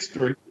was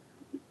 6'3",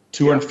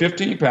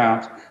 215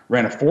 pounds,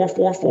 ran a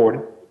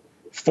 4.40,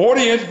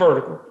 40-inch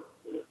vertical,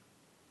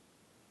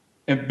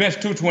 and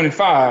benched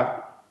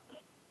 225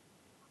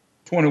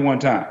 21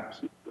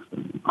 times.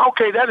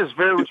 Okay, that is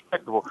very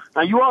respectable.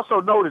 Now, you also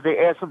know that they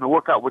asked him to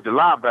work out with the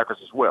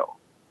linebackers as well.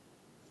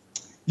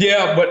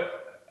 Yeah,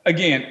 but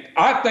again,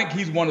 I think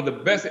he's one of the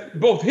best.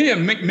 Both he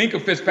and Minkah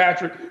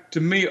Fitzpatrick,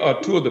 to me,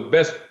 are two of the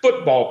best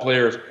football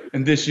players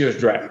in this year's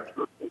draft.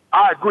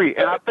 I agree,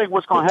 and I think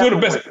what's going to happen.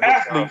 Two of the best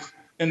athletes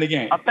in the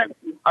game. I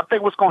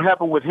think what's going to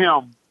happen with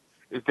him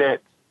is that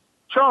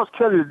Charles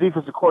Kelly, the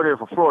defensive coordinator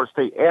for Florida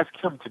State, asked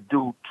him to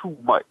do too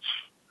much.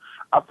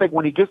 I think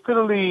when he gets to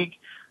the league,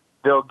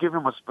 they'll give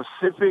him a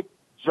specific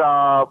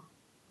job,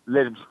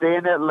 let him stay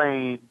in that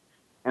lane,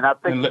 and I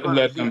think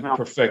let him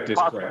perfect his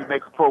craft.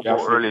 Make a Pro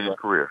Bowl early in his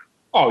career.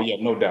 Oh yeah,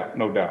 no doubt.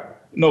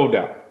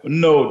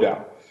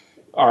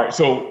 All right,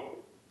 so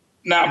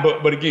now,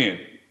 but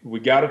again. We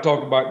got to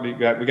talk about, we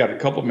got a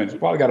couple of minutes,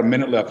 probably got a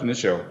minute left in the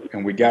show,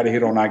 and we got to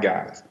hit on our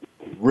guys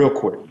real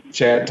quick.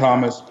 Chad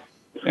Thomas,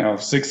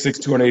 6'6",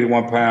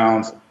 281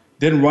 pounds,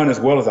 didn't run as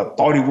well as I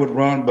thought he would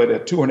run, but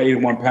at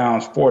 281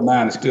 pounds,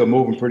 4'9" is still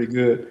moving pretty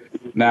good.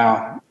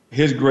 Now,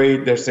 his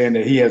grade, they're saying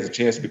that he has a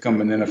chance to become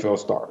an NFL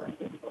starter,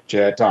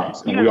 Chad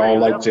Thomas, and we all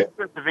like Chad.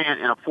 Defensive end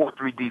in a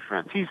 4-3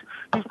 defense. He's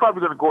probably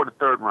going to go in the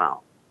third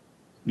round.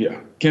 Yeah,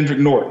 Kendrick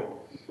Norton.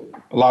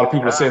 A lot of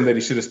people are saying that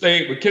he should have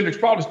stayed, but Kendrick's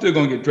probably still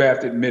going to get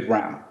drafted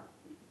mid-round.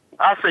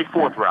 I say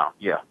fourth round,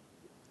 yeah.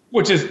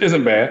 Which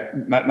isn't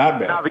bad, not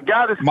bad. Now the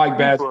guy that's Mike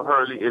Bass for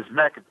Hurlie is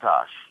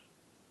McIntosh.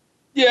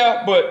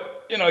 Yeah,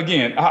 but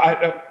again,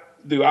 I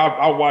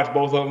watch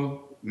both of them.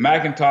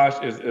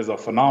 McIntosh is a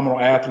phenomenal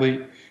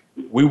athlete.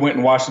 We went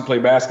and watched him play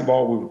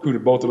basketball. We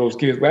recruited both of those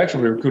kids. We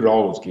actually recruited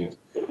all those kids.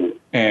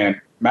 And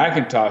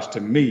McIntosh,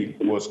 to me,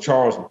 was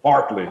Charles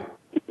Barkley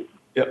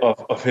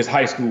of his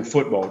high school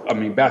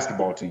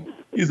basketball team.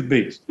 He's a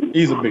beast.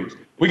 He's a beast.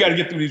 We got to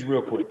get through these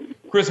real quick.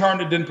 Chris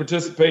Herndon didn't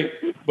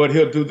participate, but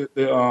he'll do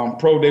the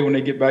pro day when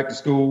they get back to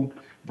school.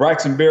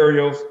 Braxton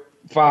Berrios,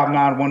 5'9",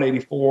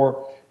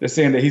 184. They're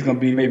saying that he's going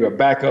to be maybe a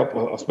backup,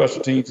 a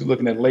special teams. He's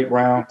looking at late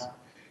rounds.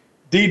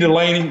 D.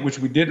 Delaney, which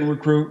we didn't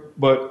recruit,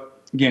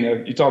 but again,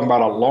 you're talking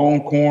about a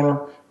long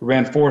corner who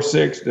ran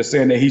 4.6. They're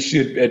saying that he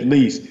should at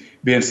least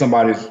be in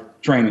somebody's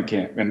training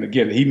camp. And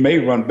again, he may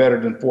run better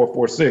than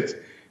 4.46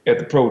 at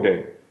the pro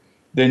day.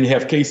 Then you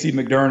have Casey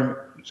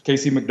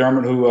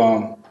McDermott,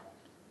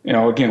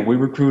 who, again, we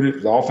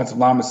recruited. The offensive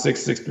lineman,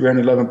 6'6",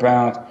 311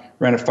 pounds,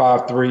 ran a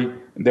 5.3.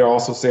 And they're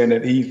also saying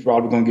that he's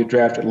probably going to get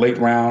drafted late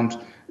rounds,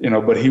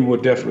 but he will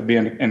definitely be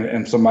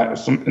in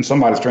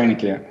somebody's training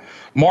camp.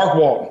 Mark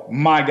Walton,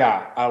 my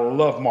guy. I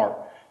love Mark.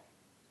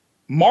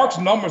 Mark's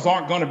numbers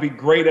aren't going to be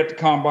great at the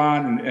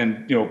combine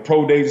and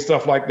pro days and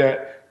stuff like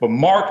that, but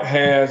Mark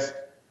has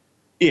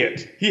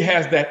it. He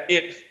has that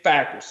it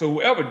factor. So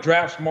whoever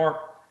drafts Mark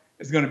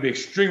is going to be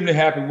extremely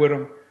happy with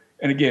him.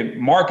 And again,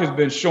 Mark has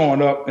been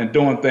showing up and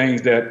doing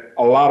things that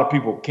a lot of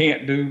people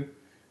can't do.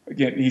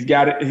 Again, he's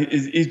got it.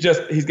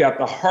 He's got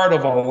the heart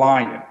of a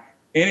lion.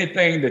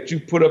 Anything that you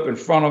put up in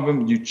front of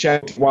him, you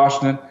check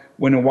Washington,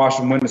 win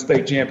the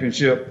state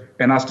championship,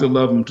 and I still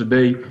love him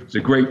today. He's a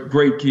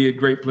great kid,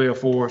 great player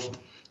for us,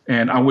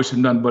 and I wish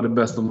him nothing but the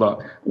best of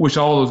luck. Wish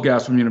all those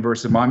guys from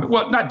University of Miami,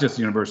 well, not just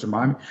the University of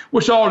Miami,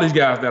 wish all these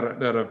guys that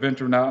are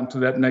venturing out onto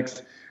that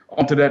next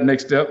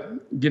step,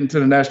 getting to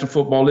the National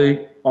Football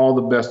League, all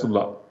the best of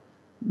luck.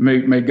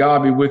 May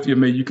God be with you.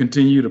 May you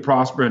continue to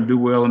prosper and do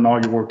well in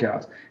all your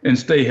workouts and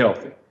stay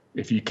healthy.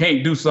 If you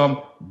can't do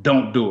something,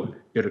 don't do it.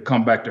 It'll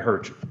come back to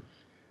hurt you.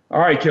 All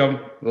right, Kelvin,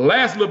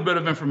 last little bit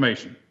of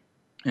information.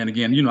 And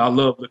again, I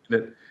love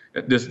looking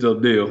at this little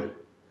deal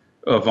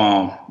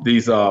of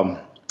these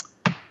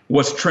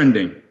what's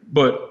trending.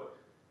 But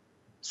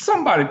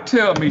somebody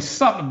tell me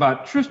something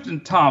about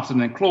Tristan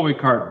Thompson and Khloe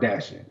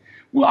Kardashian.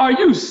 Well, are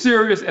you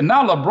serious? And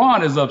now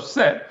LeBron is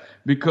upset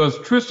because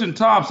Tristan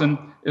Thompson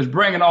is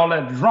bringing all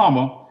that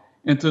drama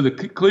into the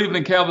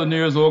Cleveland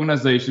Cavaliers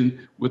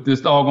organization with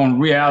this doggone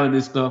reality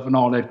stuff and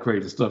all that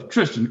crazy stuff.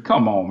 Tristan,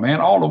 come on, man.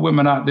 All the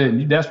women out there,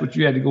 that's what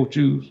you had to go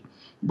choose.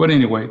 But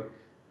anyway,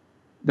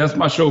 that's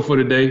my show for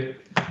today.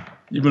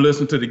 You've been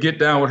listening to the Get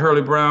Down with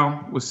Hurlie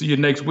Brown. We'll see you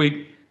next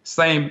week.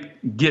 Same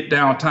Get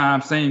Down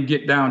time, same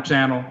Get Down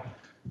channel.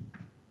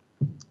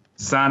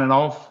 Signing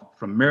off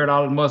from Merritt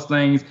Island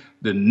Mustangs,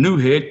 the new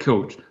head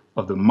coach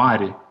of the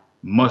mighty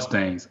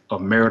Mustangs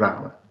of Merritt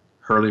Island,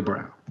 Hurlie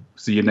Brown.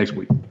 See you next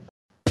week.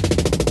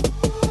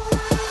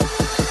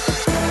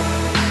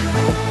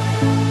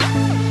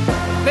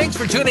 Thanks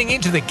for tuning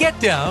in to the Get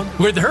Down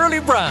with Hurlie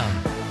Brown.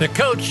 The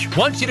coach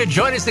wants you to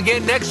join us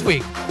again next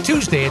week,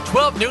 Tuesday at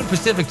 12 noon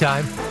Pacific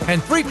Time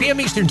and 3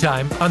 p.m. Eastern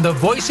Time on the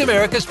Voice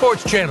America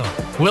Sports Channel.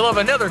 We'll have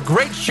another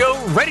great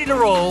show ready to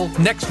roll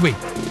next week.